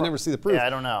 We'll probably never see the proof. Yeah, I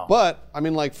don't know. But I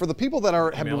mean, like for the people that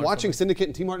have Email been or watching Syndicate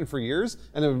and T Martin for years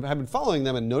and have been following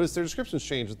them and noticed their descriptions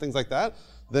change and things like that,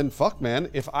 then fuck, man.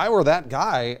 If I were that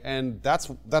guy and that's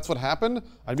what happened,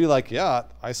 I'd be like, yeah,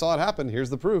 I saw it happen. Here's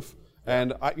the proof,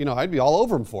 and I'd be all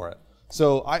over him for it.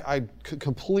 So I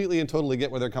completely and totally get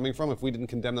where they're coming from if we didn't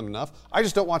condemn them enough. I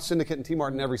just don't watch Syndicate and T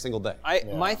Martin every single day.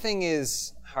 My thing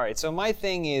is, all right, so my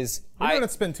thing is, We don't have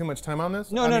to spend too much time on this.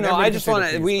 No, I mean, I everybody just can say want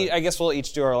their to. piece, but- I guess we'll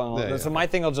each do our own. Yeah, So yeah. my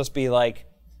thing will just be like,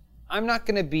 I'm not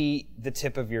going to be the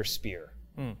tip of your spear,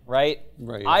 right?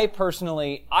 Right, yeah. I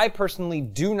personally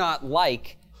do not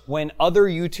like when other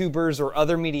YouTubers or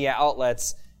other media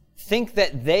outlets think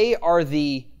that they are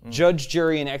the judge,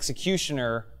 jury, and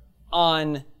executioner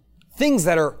on things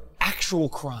that are actual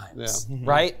crimes, Yeah.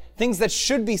 right? Things that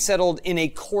should be settled in a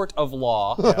court of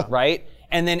law, right?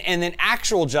 And then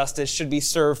actual justice should be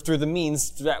served through the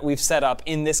means that we've set up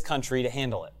in this country to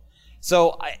handle it.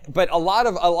 So, but a lot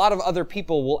of other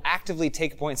people will actively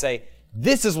take a point and say,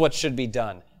 this is what should be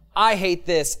done. I hate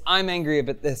this. I'm angry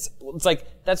about this. It's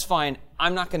like, that's fine.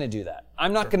 I'm not going to do that.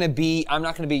 I'm not going to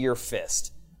be your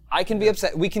fist. I can be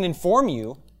upset. We can inform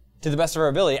you to the best of our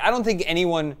ability. I don't think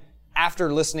anyone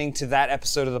after listening to that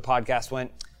episode of the podcast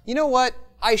went, you know what?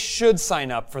 I should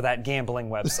sign up for that gambling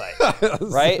website,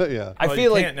 right? Yeah. I Well, feel you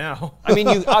like can't now. I mean,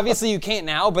 you can't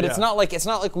now, but it's Yeah.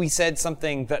 not like we said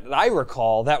something that I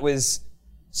recall that was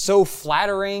so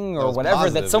flattering or was whatever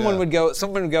positive, that someone yeah.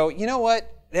 would go, you know what?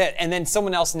 And then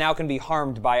someone else now can be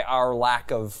harmed by our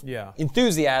lack of Yeah.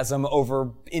 enthusiasm over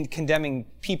in condemning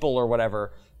people or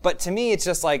whatever. But to me, it's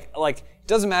just like it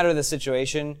doesn't matter the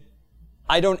situation.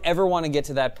 I don't ever want to get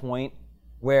to that point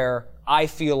where I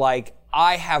feel like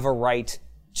I have a right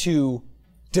to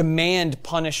demand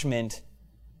punishment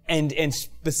and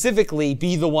specifically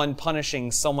be the one punishing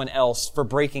someone else for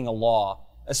breaking a law,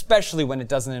 especially when it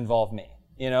doesn't involve me.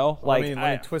 You know, let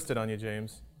me twist it on you,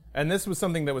 James. And this was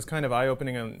something that was kind of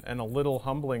eye-opening and a little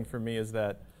humbling for me, is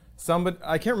that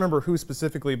I can't remember who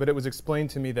specifically, but it was explained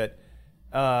to me that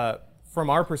from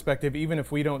our perspective, even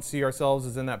if we don't see ourselves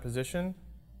as in that position,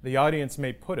 the audience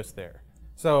may put us there.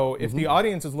 So if the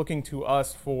audience is looking to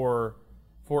us for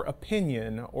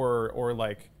opinion or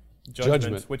like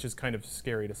judgment, which is kind of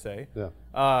scary to say, Yeah.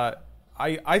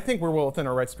 I think we're well within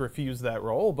our rights to refuse that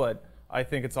role, but I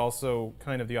think it's also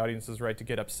kind of the audience's right to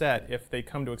get upset if they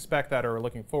come to expect that or are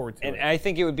looking forward to And it. I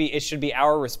think it should be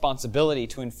our responsibility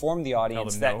to inform the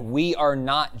audience them that no. we are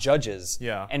not judges,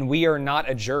 Yeah. and we are not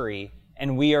a jury,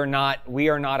 and we are not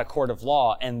a court of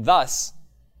law, and thus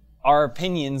our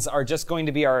opinions are just going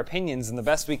to be our opinions, and the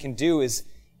best we can do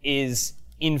is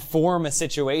inform a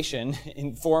situation,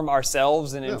 inform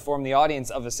ourselves, and inform the audience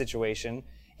of a situation,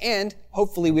 and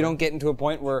hopefully we don't get into a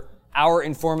point where our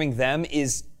informing them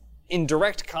is in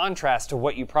direct contrast to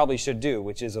what you probably should do,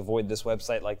 which is avoid this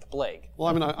website like the plague. Well,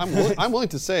 I mean, I'm willing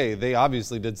to say they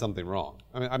obviously did something wrong.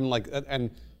 I mean, I'm like,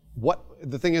 and what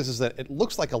the thing is that it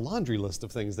looks like a laundry list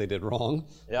of things they did wrong,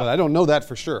 but I don't know that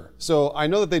for sure. So I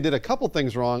know that they did a couple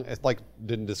things wrong. It's like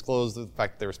didn't disclose the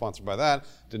fact that they were sponsored by that,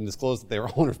 didn't disclose that they were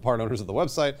part owners of the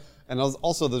website, and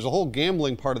also there's a whole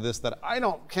gambling part of this that I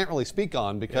can't really speak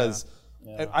on because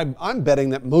I'm betting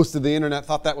that most of the internet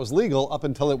thought that was legal up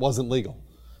until it wasn't legal.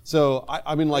 So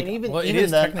I mean, like, even Well, it even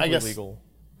is then, technically I guess legal.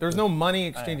 There's no money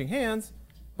exchanging hands,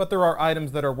 but there are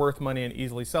items that are worth money and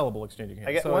easily sellable exchanging hands.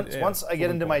 I get, So once I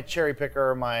get into my cherry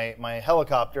picker, my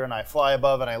helicopter, and I fly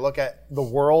above and I look at the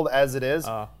world as it is,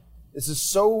 this is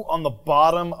so on the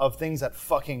bottom of things that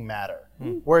fucking matter.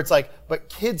 Where it's like, but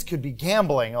kids could be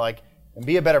gambling, like, and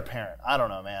be a better parent. I don't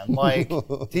know, man. Like,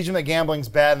 teach them that gambling's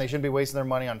bad and they shouldn't be wasting their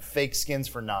money on fake skins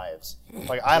for knives.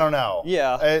 Like, I don't know.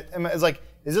 Yeah. It's like,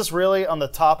 is this really on the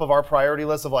top of our priority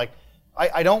list of like,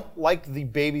 I don't like the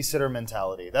babysitter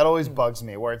mentality. That always bugs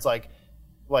me, where it's like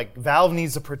Valve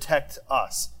needs to protect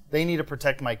us. They need to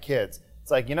protect my kids. It's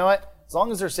like, you know what? As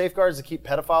long as there's safeguards to keep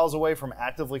pedophiles away from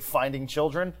actively finding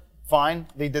children, fine,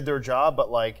 they did their job. But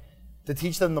like, to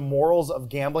teach them the morals of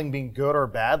gambling being good or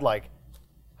bad, like,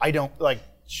 I don't like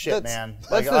shit, man.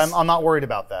 Like, I'm not worried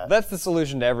about that. That's the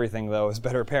solution to everything, though, is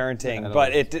better parenting.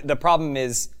 But the problem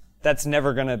is that's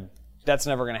never gonna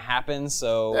happen.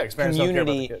 So Yeah, 'cause parents don't care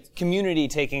about the kids. community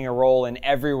taking a role in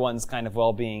everyone's kind of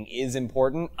well-being is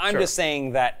important. I'm just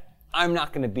saying that I'm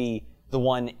not going to be the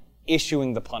one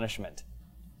issuing the punishment.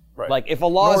 Right. Like, if a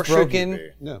law Nor is should you broken, be.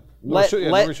 yeah, nor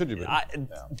should you be?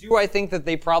 do I think that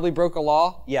they probably broke a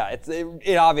law? Yeah,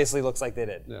 it obviously looks like they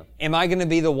did. Yeah. Am I going to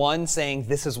be the one saying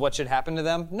this is what should happen to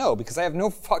them? No, because I have no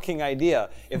fucking idea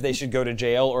if they should go to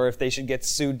jail or if they should get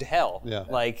sued to hell. Yeah.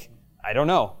 Like, I don't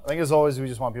know. I think as always, we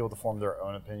just want people to form their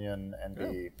own opinion and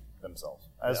be themselves,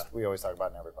 as we always talk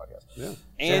about in every podcast. Yeah.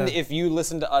 And if you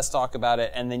listen to us talk about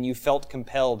it and then you felt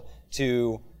compelled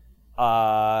to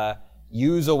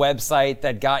use a website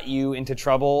that got you into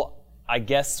trouble, I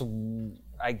guess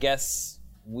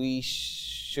we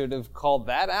should have called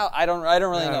that out. I don't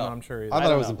really know. I'm sure. I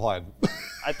thought it was implied.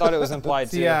 I thought it was implied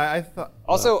too. Yeah, I thought.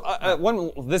 Also,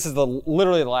 this is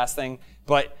literally the last thing,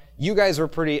 but you guys were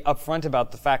pretty upfront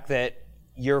about the fact that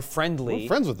you're friendly. We're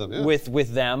friends with them, yeah.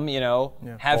 With them, you know,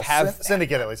 have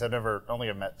Syndicate, at least. I've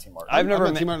only met Team Martin. I've never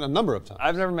met met T Martin a number of times.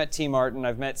 I've never met T Martin.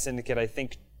 I've met Syndicate, I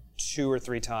think, 2 or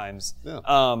 3 times. Yeah.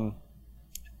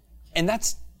 And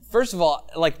that's, first of all,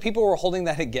 like, people were holding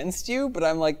that against you, but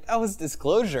I'm like, that was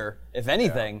disclosure, if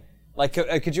anything. Like,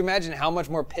 could you imagine how much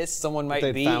more pissed someone might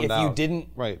they'd be found if you out. didn't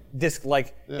Right.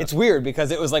 It's weird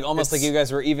because it was like almost like you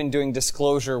guys were even doing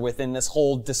disclosure within this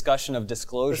whole discussion of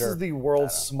disclosure. This is the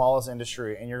world's smallest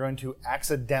industry, and you're going to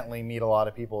accidentally meet a lot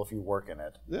of people if you work in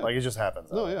it. Yeah. Like, it just happens.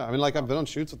 No, yeah. I mean, like, I've been on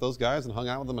shoots with those guys and hung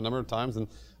out with them a number of times, and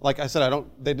like I said,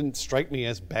 they didn't strike me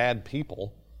as bad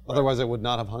people. Otherwise, I would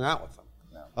not have hung out with them.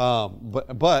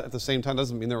 But at the same time,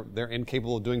 doesn't mean they're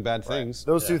incapable of doing bad things.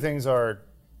 Those two things are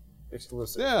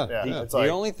exclusive. Yeah. It's The like,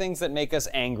 only things that make us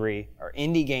angry are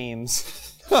indie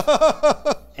games.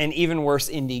 And even worse,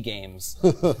 indie games.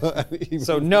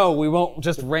 So no, we won't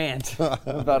just rant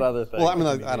about other things. Well, I mean,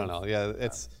 like, I don't know. Yeah,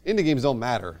 it's indie games don't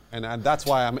matter, and that's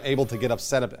why I'm able to get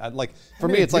upset. Like, for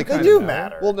me, it's like they do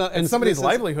matter. Well, no, and It's somebody's it's-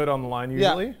 livelihood on the line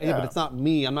usually. Yeah, but it's not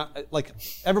me. I'm not like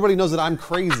everybody knows that I'm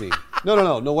crazy. No.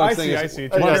 What I'm I saying see, is, I see.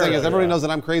 what I'm saying is, Yeah. everybody knows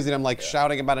that I'm crazy, and I'm like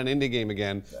shouting about an indie game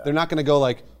again. They're not going to go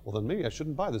like, well, then maybe I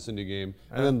shouldn't buy this indie game,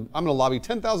 and then I'm going to lobby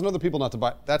 10,000 other people not to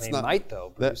buy. That's They not. might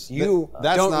though, Bruce. that- You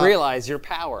that's don't not- realize your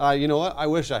power. You know what? I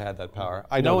wish I had that power.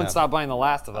 I no don't one have stopped buying The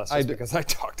Last of Us just do- because I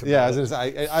talked about Yeah, I it. was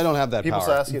gonna say, I don't have that people power.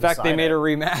 still ask you In to fact, they sign made it. a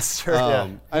remaster.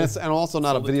 And I'm also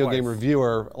not a video game twice.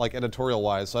 reviewer, like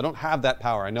editorial-wise, so I don't have that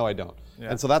power. I know I don't.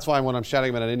 And so that's why when I'm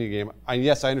shouting about an indie game,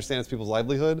 yes, I understand it's people's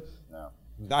livelihood. No.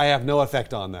 I have no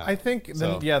effect on that. I think,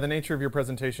 So- the nature of your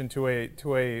presentation to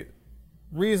a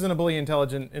reasonably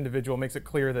intelligent individual makes it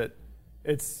clear that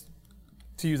it's,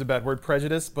 to use a bad word,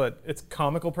 prejudice, but it's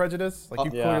comical prejudice. Like,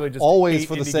 you clearly just Always hate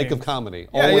for the indie sake of games. comedy.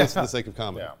 Yeah, Always yeah. for the sake of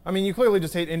comedy. Yeah. I mean, you clearly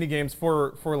just hate indie games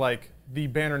for like the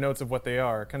banner notes of what they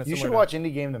are. Kind of. You should watch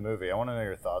Indie Game the movie. I want to know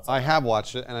your thoughts. I have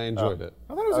watched it and I enjoyed it.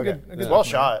 I thought it was a good. It's well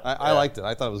shot. I liked it.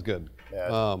 I thought it was good.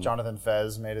 Yeah. Jonathan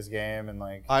Fez made his game and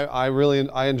I really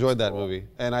enjoyed that movie,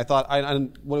 and I thought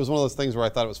it was one of those things where I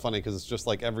thought it was funny because it's just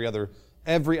like every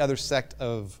other sect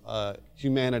of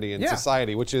humanity and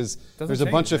society, which is there's a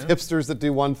bunch of hipsters that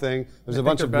do one thing, there's a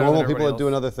bunch of normal people that do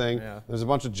another thing, there's a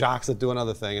bunch of jocks that do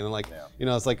another thing, and then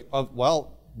it's like,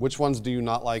 well, which ones do you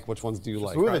not like? Which ones do you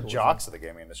like? Who are the jocks of the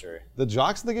gaming industry? The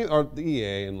jocks of the game are the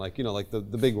EA and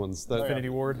the big ones. The Infinity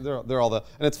Ward. They're all the,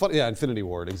 and it's funny. Yeah, Infinity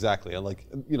Ward, exactly.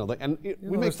 And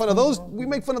we make fun of those. We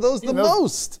make fun of those the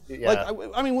most. Yeah.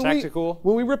 I mean,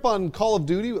 when we rip on Call of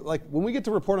Duty, when we get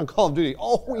to report on Call of Duty,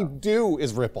 all we do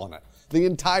is rip on it the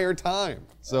entire time.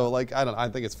 So I don't know. I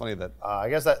think it's funny that. I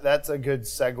guess that's a good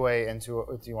segue into.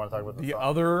 Do you want to talk about the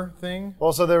other thing?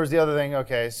 Well, so there was the other thing.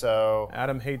 Okay, so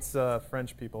Adam hates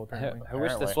French people apparently. I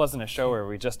wish this wasn't a show where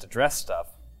we just address stuff.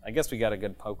 I guess we got a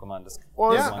good Pokemon discussion.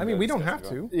 Well, yeah, I mean we don't have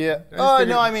to. Yeah. I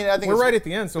No, I mean I think we're right at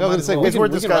the end, so it's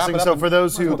worth discussing. So for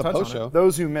those who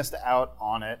those who missed out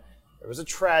on it, there was a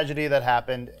tragedy that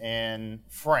happened in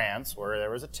France where there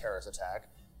was a terrorist attack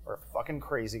where a fucking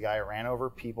crazy guy ran over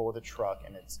people with a truck,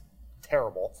 and it's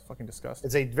terrible. It's fucking disgusting.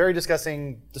 It's a very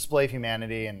disgusting display of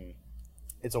humanity, and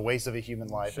it's a waste of a human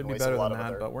life. Should and be waste better of a lot than of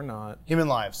that, other but we're not. human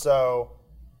lives. So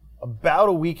about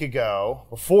a week ago,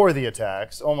 before the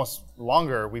attacks, almost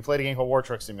longer, we played a game called War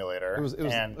Truck Simulator. It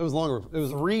was longer. It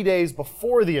was 3 days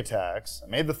before the attacks. I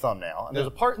made the thumbnail, and there's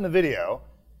a part in the video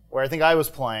where I think I was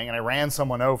playing and I ran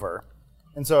someone over,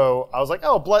 and so I was like,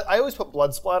 "Oh, blood!" I always put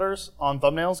blood splatters on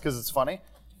thumbnails because it's funny.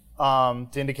 To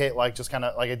indicate just kind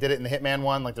of I did it in the Hitman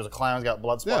one, there's a clown who's got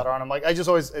blood splatter on him.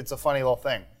 It's a funny little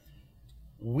thing.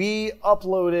 We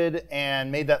uploaded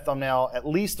and made that thumbnail at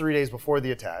least 3 days before the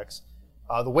attacks.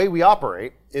 The way we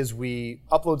operate is we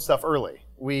upload stuff early.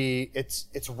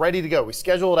 It's ready to go. We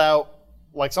schedule it out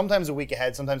sometimes a week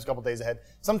ahead, sometimes a couple days ahead,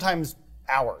 sometimes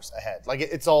hours ahead.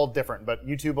 It's all different, but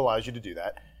YouTube allows you to do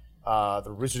that.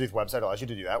 The Rooster Teeth website allows you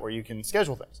to do that, where you can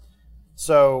schedule things.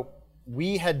 So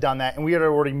we had done that, and we had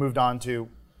already moved on to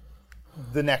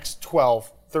the next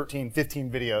 12, 13,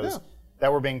 15 videos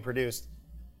that were being produced.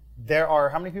 There are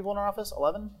how many people in our office?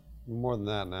 11? More than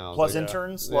that now. Plus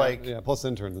interns? Plus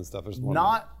interns and stuff. There's more.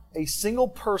 Not a single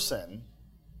person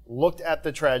looked at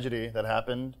the tragedy that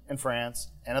happened in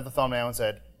France and at the thumbnail and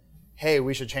said, hey,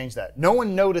 we should change that. No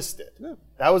one noticed it. Yeah.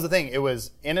 That was the thing. It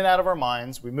was in and out of our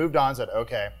minds. We moved on and said,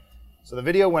 okay. So the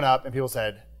video went up and people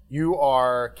said, you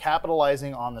are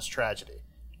capitalizing on this tragedy.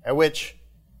 At which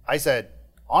I said,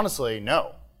 honestly,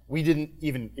 no.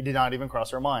 It did not even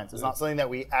cross our minds. It's not something that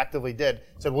we actively did.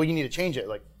 I said, well, you need to change it.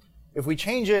 If we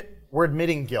change it, we're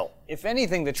admitting guilt. If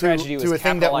anything, the tragedy was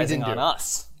capitalizing on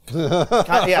us.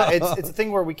 Yeah, it's a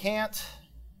thing where we can't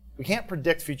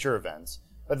predict future events.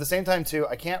 But at the same time, too,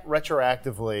 I can't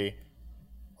retroactively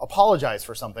apologize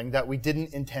for something that we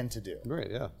didn't intend to do. Right,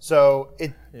 yeah. So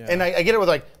and I get it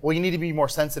with well, you need to be more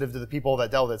sensitive to the people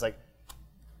that dealt with it.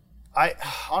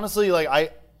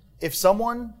 It's if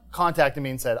someone contacted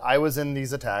me and said, I was in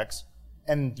these attacks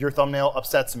and your thumbnail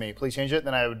upsets me, please change it,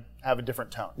 then I would have a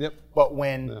different tone. Yep. But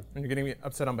when you're getting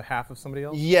upset on behalf of somebody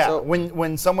else? Yeah. So,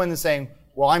 when someone is saying,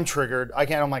 well, I'm triggered,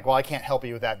 I'm I can't help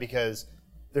you with that because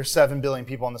there's 7 billion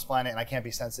people on this planet and I can't be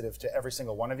sensitive to every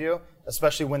single one of you,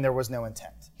 especially when there was no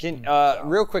intent.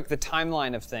 Real quick, the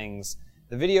timeline of things.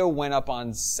 The video went up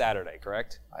on Saturday,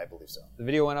 correct? I believe so. The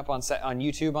video went up on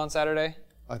YouTube on Saturday?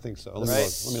 I think so. Let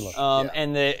me look.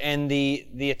 And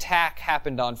the attack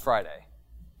happened on Friday,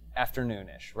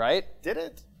 afternoon-ish, right? Did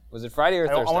it? Was it Friday or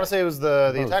Thursday? I want to say it was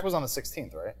the attack was on the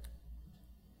 16th, right?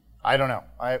 I don't know.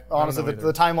 Honestly,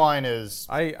 the timeline is.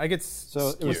 I get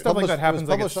so when stuff like that happens. It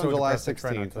was published on July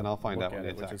 16th, and I'll find out when the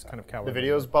attack is kind of the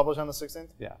video is published on the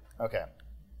 16th. Yeah. Okay.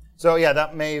 So yeah,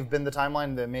 that may have been the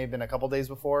timeline. That may have been a couple days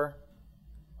before.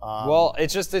 Well,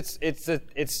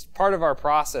 it's part of our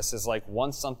process. Is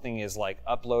once something is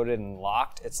uploaded and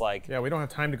locked, it's we don't have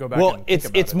time to go back. Well, and think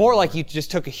about it's more like you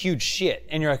just took a huge shit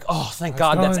and you're like, oh, thank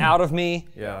God that's out of me.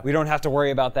 Yeah. We don't have to worry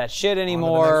about that shit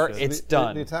anymore. It's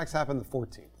done. The attacks happened the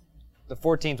 14th. The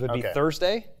 14th would be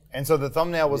Thursday. And so the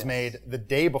thumbnail was made the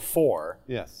day before.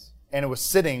 Yes. And it was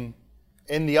sitting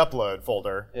in the upload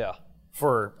folder. Yeah.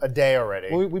 For a day already.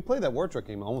 Well, we played that War Truck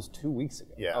game almost 2 weeks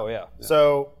ago. Yeah. Oh yeah.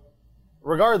 So,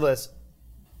 regardless,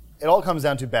 it all comes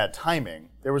down to bad timing.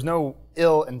 There was no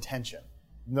ill intention.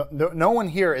 No one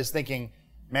here is thinking,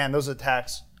 man, those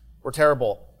attacks were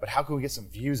terrible. but how can we get some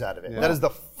views out of it? That is the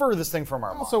furthest thing from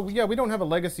our mind. So yeah, we don't have a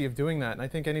legacy of doing that, and I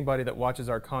think anybody that watches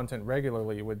our content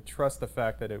regularly would trust the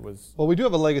fact that it was. Well, we do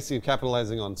have a legacy of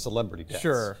capitalizing on celebrity deaths.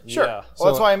 Sure. Sure. Yeah.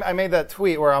 Well, that's why I made that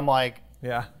tweet where I'm like,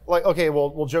 Yeah. okay,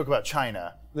 we'll joke about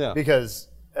China. Yeah. Because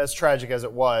as tragic as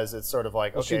it was, it's sort of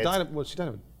like, Well, okay, she died of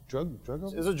a drug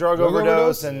overdose? it was a drug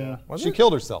overdose, and She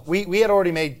killed herself. we had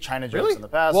already made China jokes in the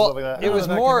past. Well, and stuff like that. it was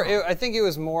more. I think it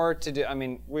was more to do. I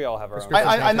mean, we all have our own.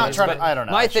 I'm not opinions, trying to. but I don't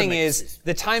know. My I shouldn't thing make is excuses.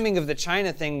 the timing of the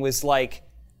China thing was like,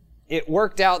 it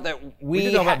worked out that we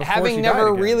did all that before having she died never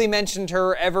again. really mentioned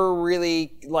her ever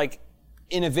really like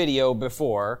in a video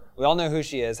before. We all know who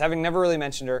she is. Having never really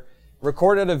mentioned her,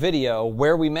 recorded a video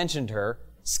where we mentioned her.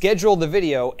 Scheduled the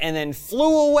video and then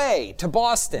flew away to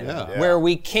Boston, where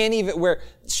we can't even. Where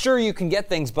sure you can get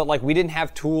things, but like we didn't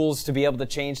have tools to be able to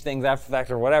change things after the fact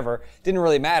or whatever. Didn't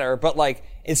really matter. But like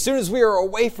as soon as we were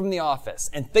away from the office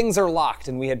and things are locked,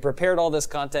 and we had prepared all this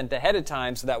content ahead of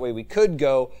time, so that way we could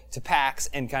go to PAX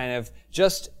and kind of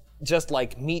just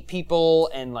like meet people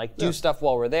and like do stuff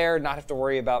while we're there, not have to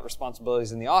worry about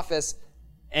responsibilities in the office.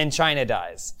 And China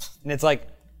dies, and it's like,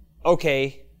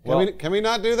 okay, well, Can we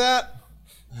not do that?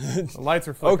 The lights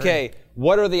are flickering. okay,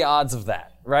 what are the odds of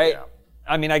that, right? Yeah.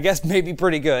 I mean, I guess maybe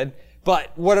pretty good,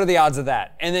 but what are the odds of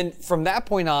that? And then from that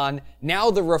point on,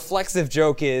 now the reflexive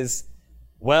joke is,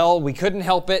 well, we couldn't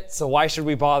help it, so why should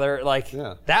we bother? Like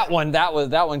that one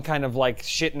kind of like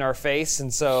shit in our face,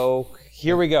 and so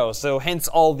here we go. So hence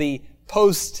all the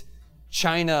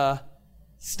post-China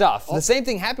stuff. The same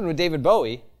thing happened with David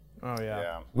Bowie. Oh yeah.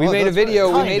 Yeah. We made a video.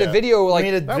 We made a Kinda. video like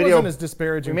We made a That video. wasn't as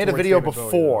disparaging. We made a towards video David Bowie,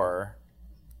 before.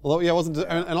 Well, yeah, it wasn't.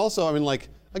 And also, I mean, like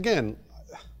again,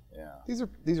 Yeah.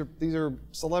 these are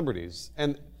celebrities,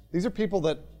 and these are people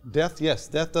that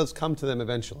death does come to them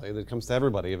eventually. It comes to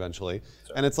everybody eventually,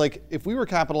 and it's like if we were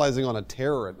capitalizing on a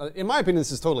terror. In my opinion,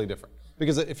 this is totally different.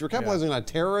 Because if you're capitalizing on a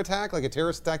terror attack, like a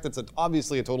terrorist attack that's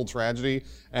obviously a total tragedy,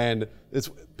 and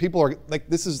people are like,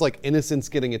 this is like innocents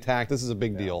getting attacked, this is a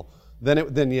big deal,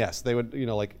 then yes, they would,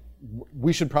 like,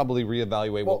 we should probably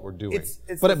reevaluate what we're doing.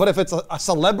 But if it's a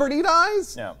celebrity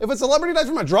dies, if a celebrity dies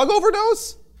from a drug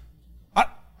overdose,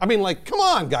 I mean, like, come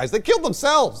on, guys, they killed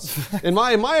themselves. in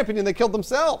my opinion, they killed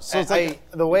themselves. So it's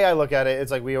like, the way I look at it, it's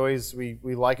like we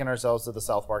liken ourselves to the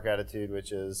South Park attitude,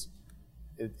 which is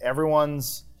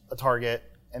everyone's a target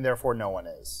and therefore no one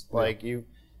is. Like you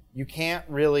can't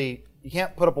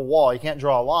put up a wall, you can't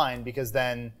draw a line because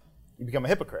then you become a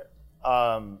hypocrite.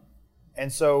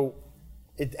 And so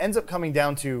it ends up coming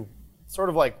down to sort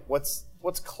of like what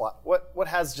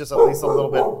has just at least a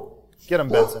little bit. Get him,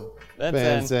 Benson.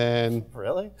 Benson.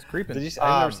 Really? It's creeping. Did you?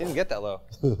 I've never seen him get that low.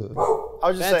 I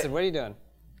was just Benson, saying, what are you doing?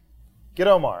 get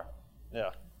Omar.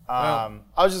 Yeah. I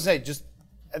was just saying, just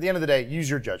at the end of the day, use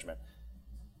your judgment.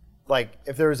 Like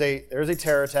if there's a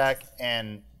terror attack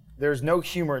and there's no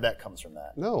humor that comes from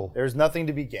that. No. There's nothing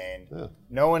to be gained. Yeah.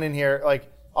 No one in here,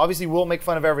 like, obviously we'll make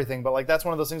fun of everything, but like that's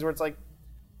one of those things where it's like,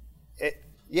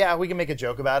 yeah, we can make a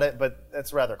joke about it, but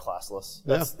that's rather classless.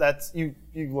 That's you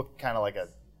look kind of like a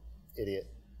idiot.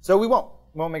 So we won't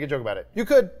make a joke about it. You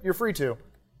could, you're free to,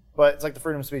 but it's like the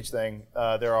freedom of speech thing.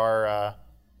 There's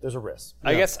a risk.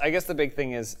 I guess the big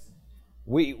thing is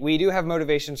we do have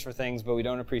motivations for things, but we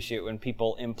don't appreciate when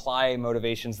people imply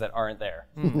motivations that aren't there.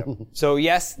 So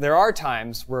yes, there are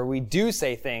times where we do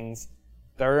say things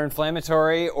that are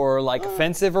inflammatory or like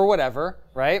offensive or whatever,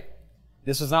 right?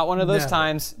 This was not one of those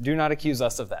times. Do not accuse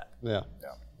us of that. Yeah.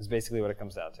 Is basically what it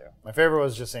comes down to. My favorite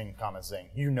was just seeing comments saying,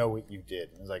 "You know what you did."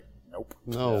 And it was like, nope.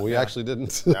 No, we actually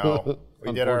didn't. No,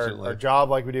 we did our job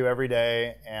like we do every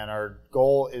day, and our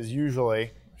goal is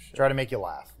usually try to make you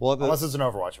laugh. Well, unless it's an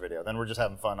Overwatch video, then we're just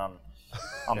having fun on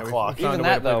the clock. found Even a way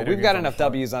that to play though, video we've got games on enough the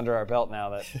W's under our belt now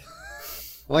that.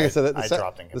 Like I said, I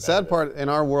dropped in the sad competitive. part in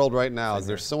our world right now is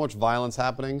there's so much violence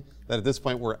happening that at this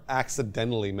point we're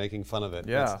accidentally making fun of it.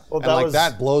 Yeah. Well,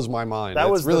 That blows my mind. That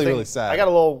It's was the really, thing. really sad. I got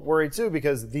a little worried too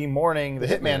because the morning the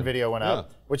Hitman video went Yeah.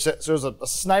 up, which shows a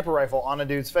sniper rifle on a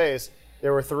dude's face.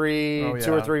 There were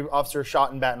two or three officers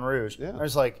shot in Baton Rouge. Yeah. I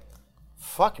was like,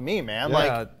 "Fuck me, man!" Yeah,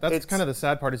 Like that's it's kind of the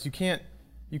sad part is you can't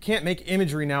make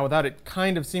imagery now without it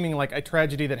kind of seeming like a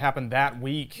tragedy that happened that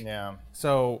week. yeah.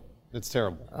 So It's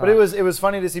terrible. But it was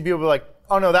funny to see people be like,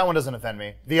 "Oh no, that one doesn't offend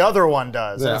me. The other one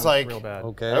does." And Yeah. it's like, real bad.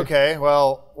 Okay.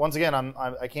 well, once again,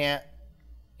 I can't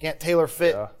tailor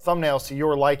fit thumbnails to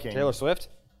your liking. Taylor Swift?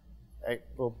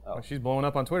 Well, Oh, she's blowing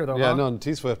up on Twitter though. Yeah, huh? no,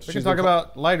 T Swift. We can talk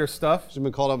about lighter stuff. She's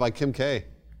been called out by Kim K.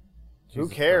 who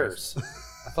cares?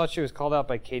 I thought she was called out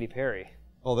by Katy Perry.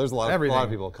 Oh, there's a lot Everything. of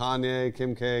people. Kanye,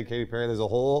 Kim K, Katy Perry.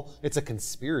 It's a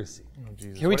conspiracy.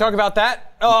 Can we talk about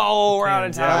that? Oh, we're out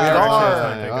of time. Yeah, we are Darn. out of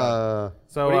time, thank God.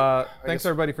 So thanks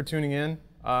everybody for tuning in.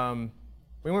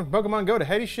 We went from Pokemon Go to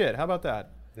heady shit. How about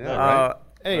that? Yeah, right.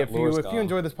 Hey, if Lore's you gone.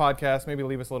 enjoyed this podcast, maybe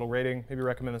leave us a little rating. Maybe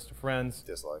recommend us to friends.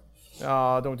 Dislike.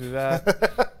 Don't do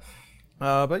that.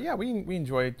 But yeah, we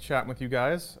enjoy chatting with you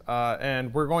guys,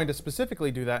 and we're going to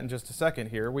specifically do that in just a second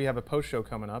here. We have a post show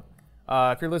coming up.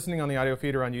 If you're listening on the audio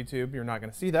feed or on YouTube, you're not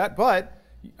going to see that, but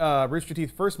Rooster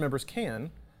Teeth First members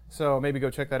can. So maybe go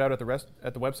check that out at the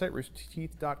website,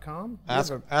 roosterteeth.com.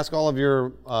 Ask all of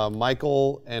your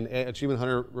Michael and Achievement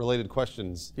Hunter related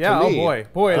questions. Yeah, to oh me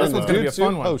boy, this on one's the going to be a YouTube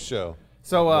fun one. Post show.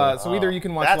 So either you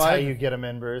can watch That's live. how you get them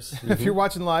in, Bruce. If you're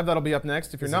watching live, that'll be up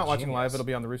next. If you're He's a not watching genius. live, it'll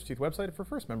be on the Rooster Teeth website for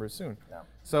First members soon. Yeah.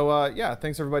 So yeah,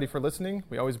 thanks everybody for listening.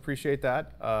 We always appreciate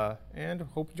that, and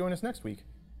hope you join us next week.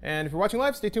 And if you're watching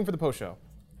live, stay tuned for the post show.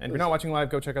 And if you're not watching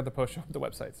live, go check out the post show at the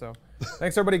website. So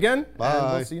thanks everybody again, and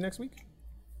Bye. we'll see you next week.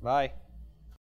 Bye.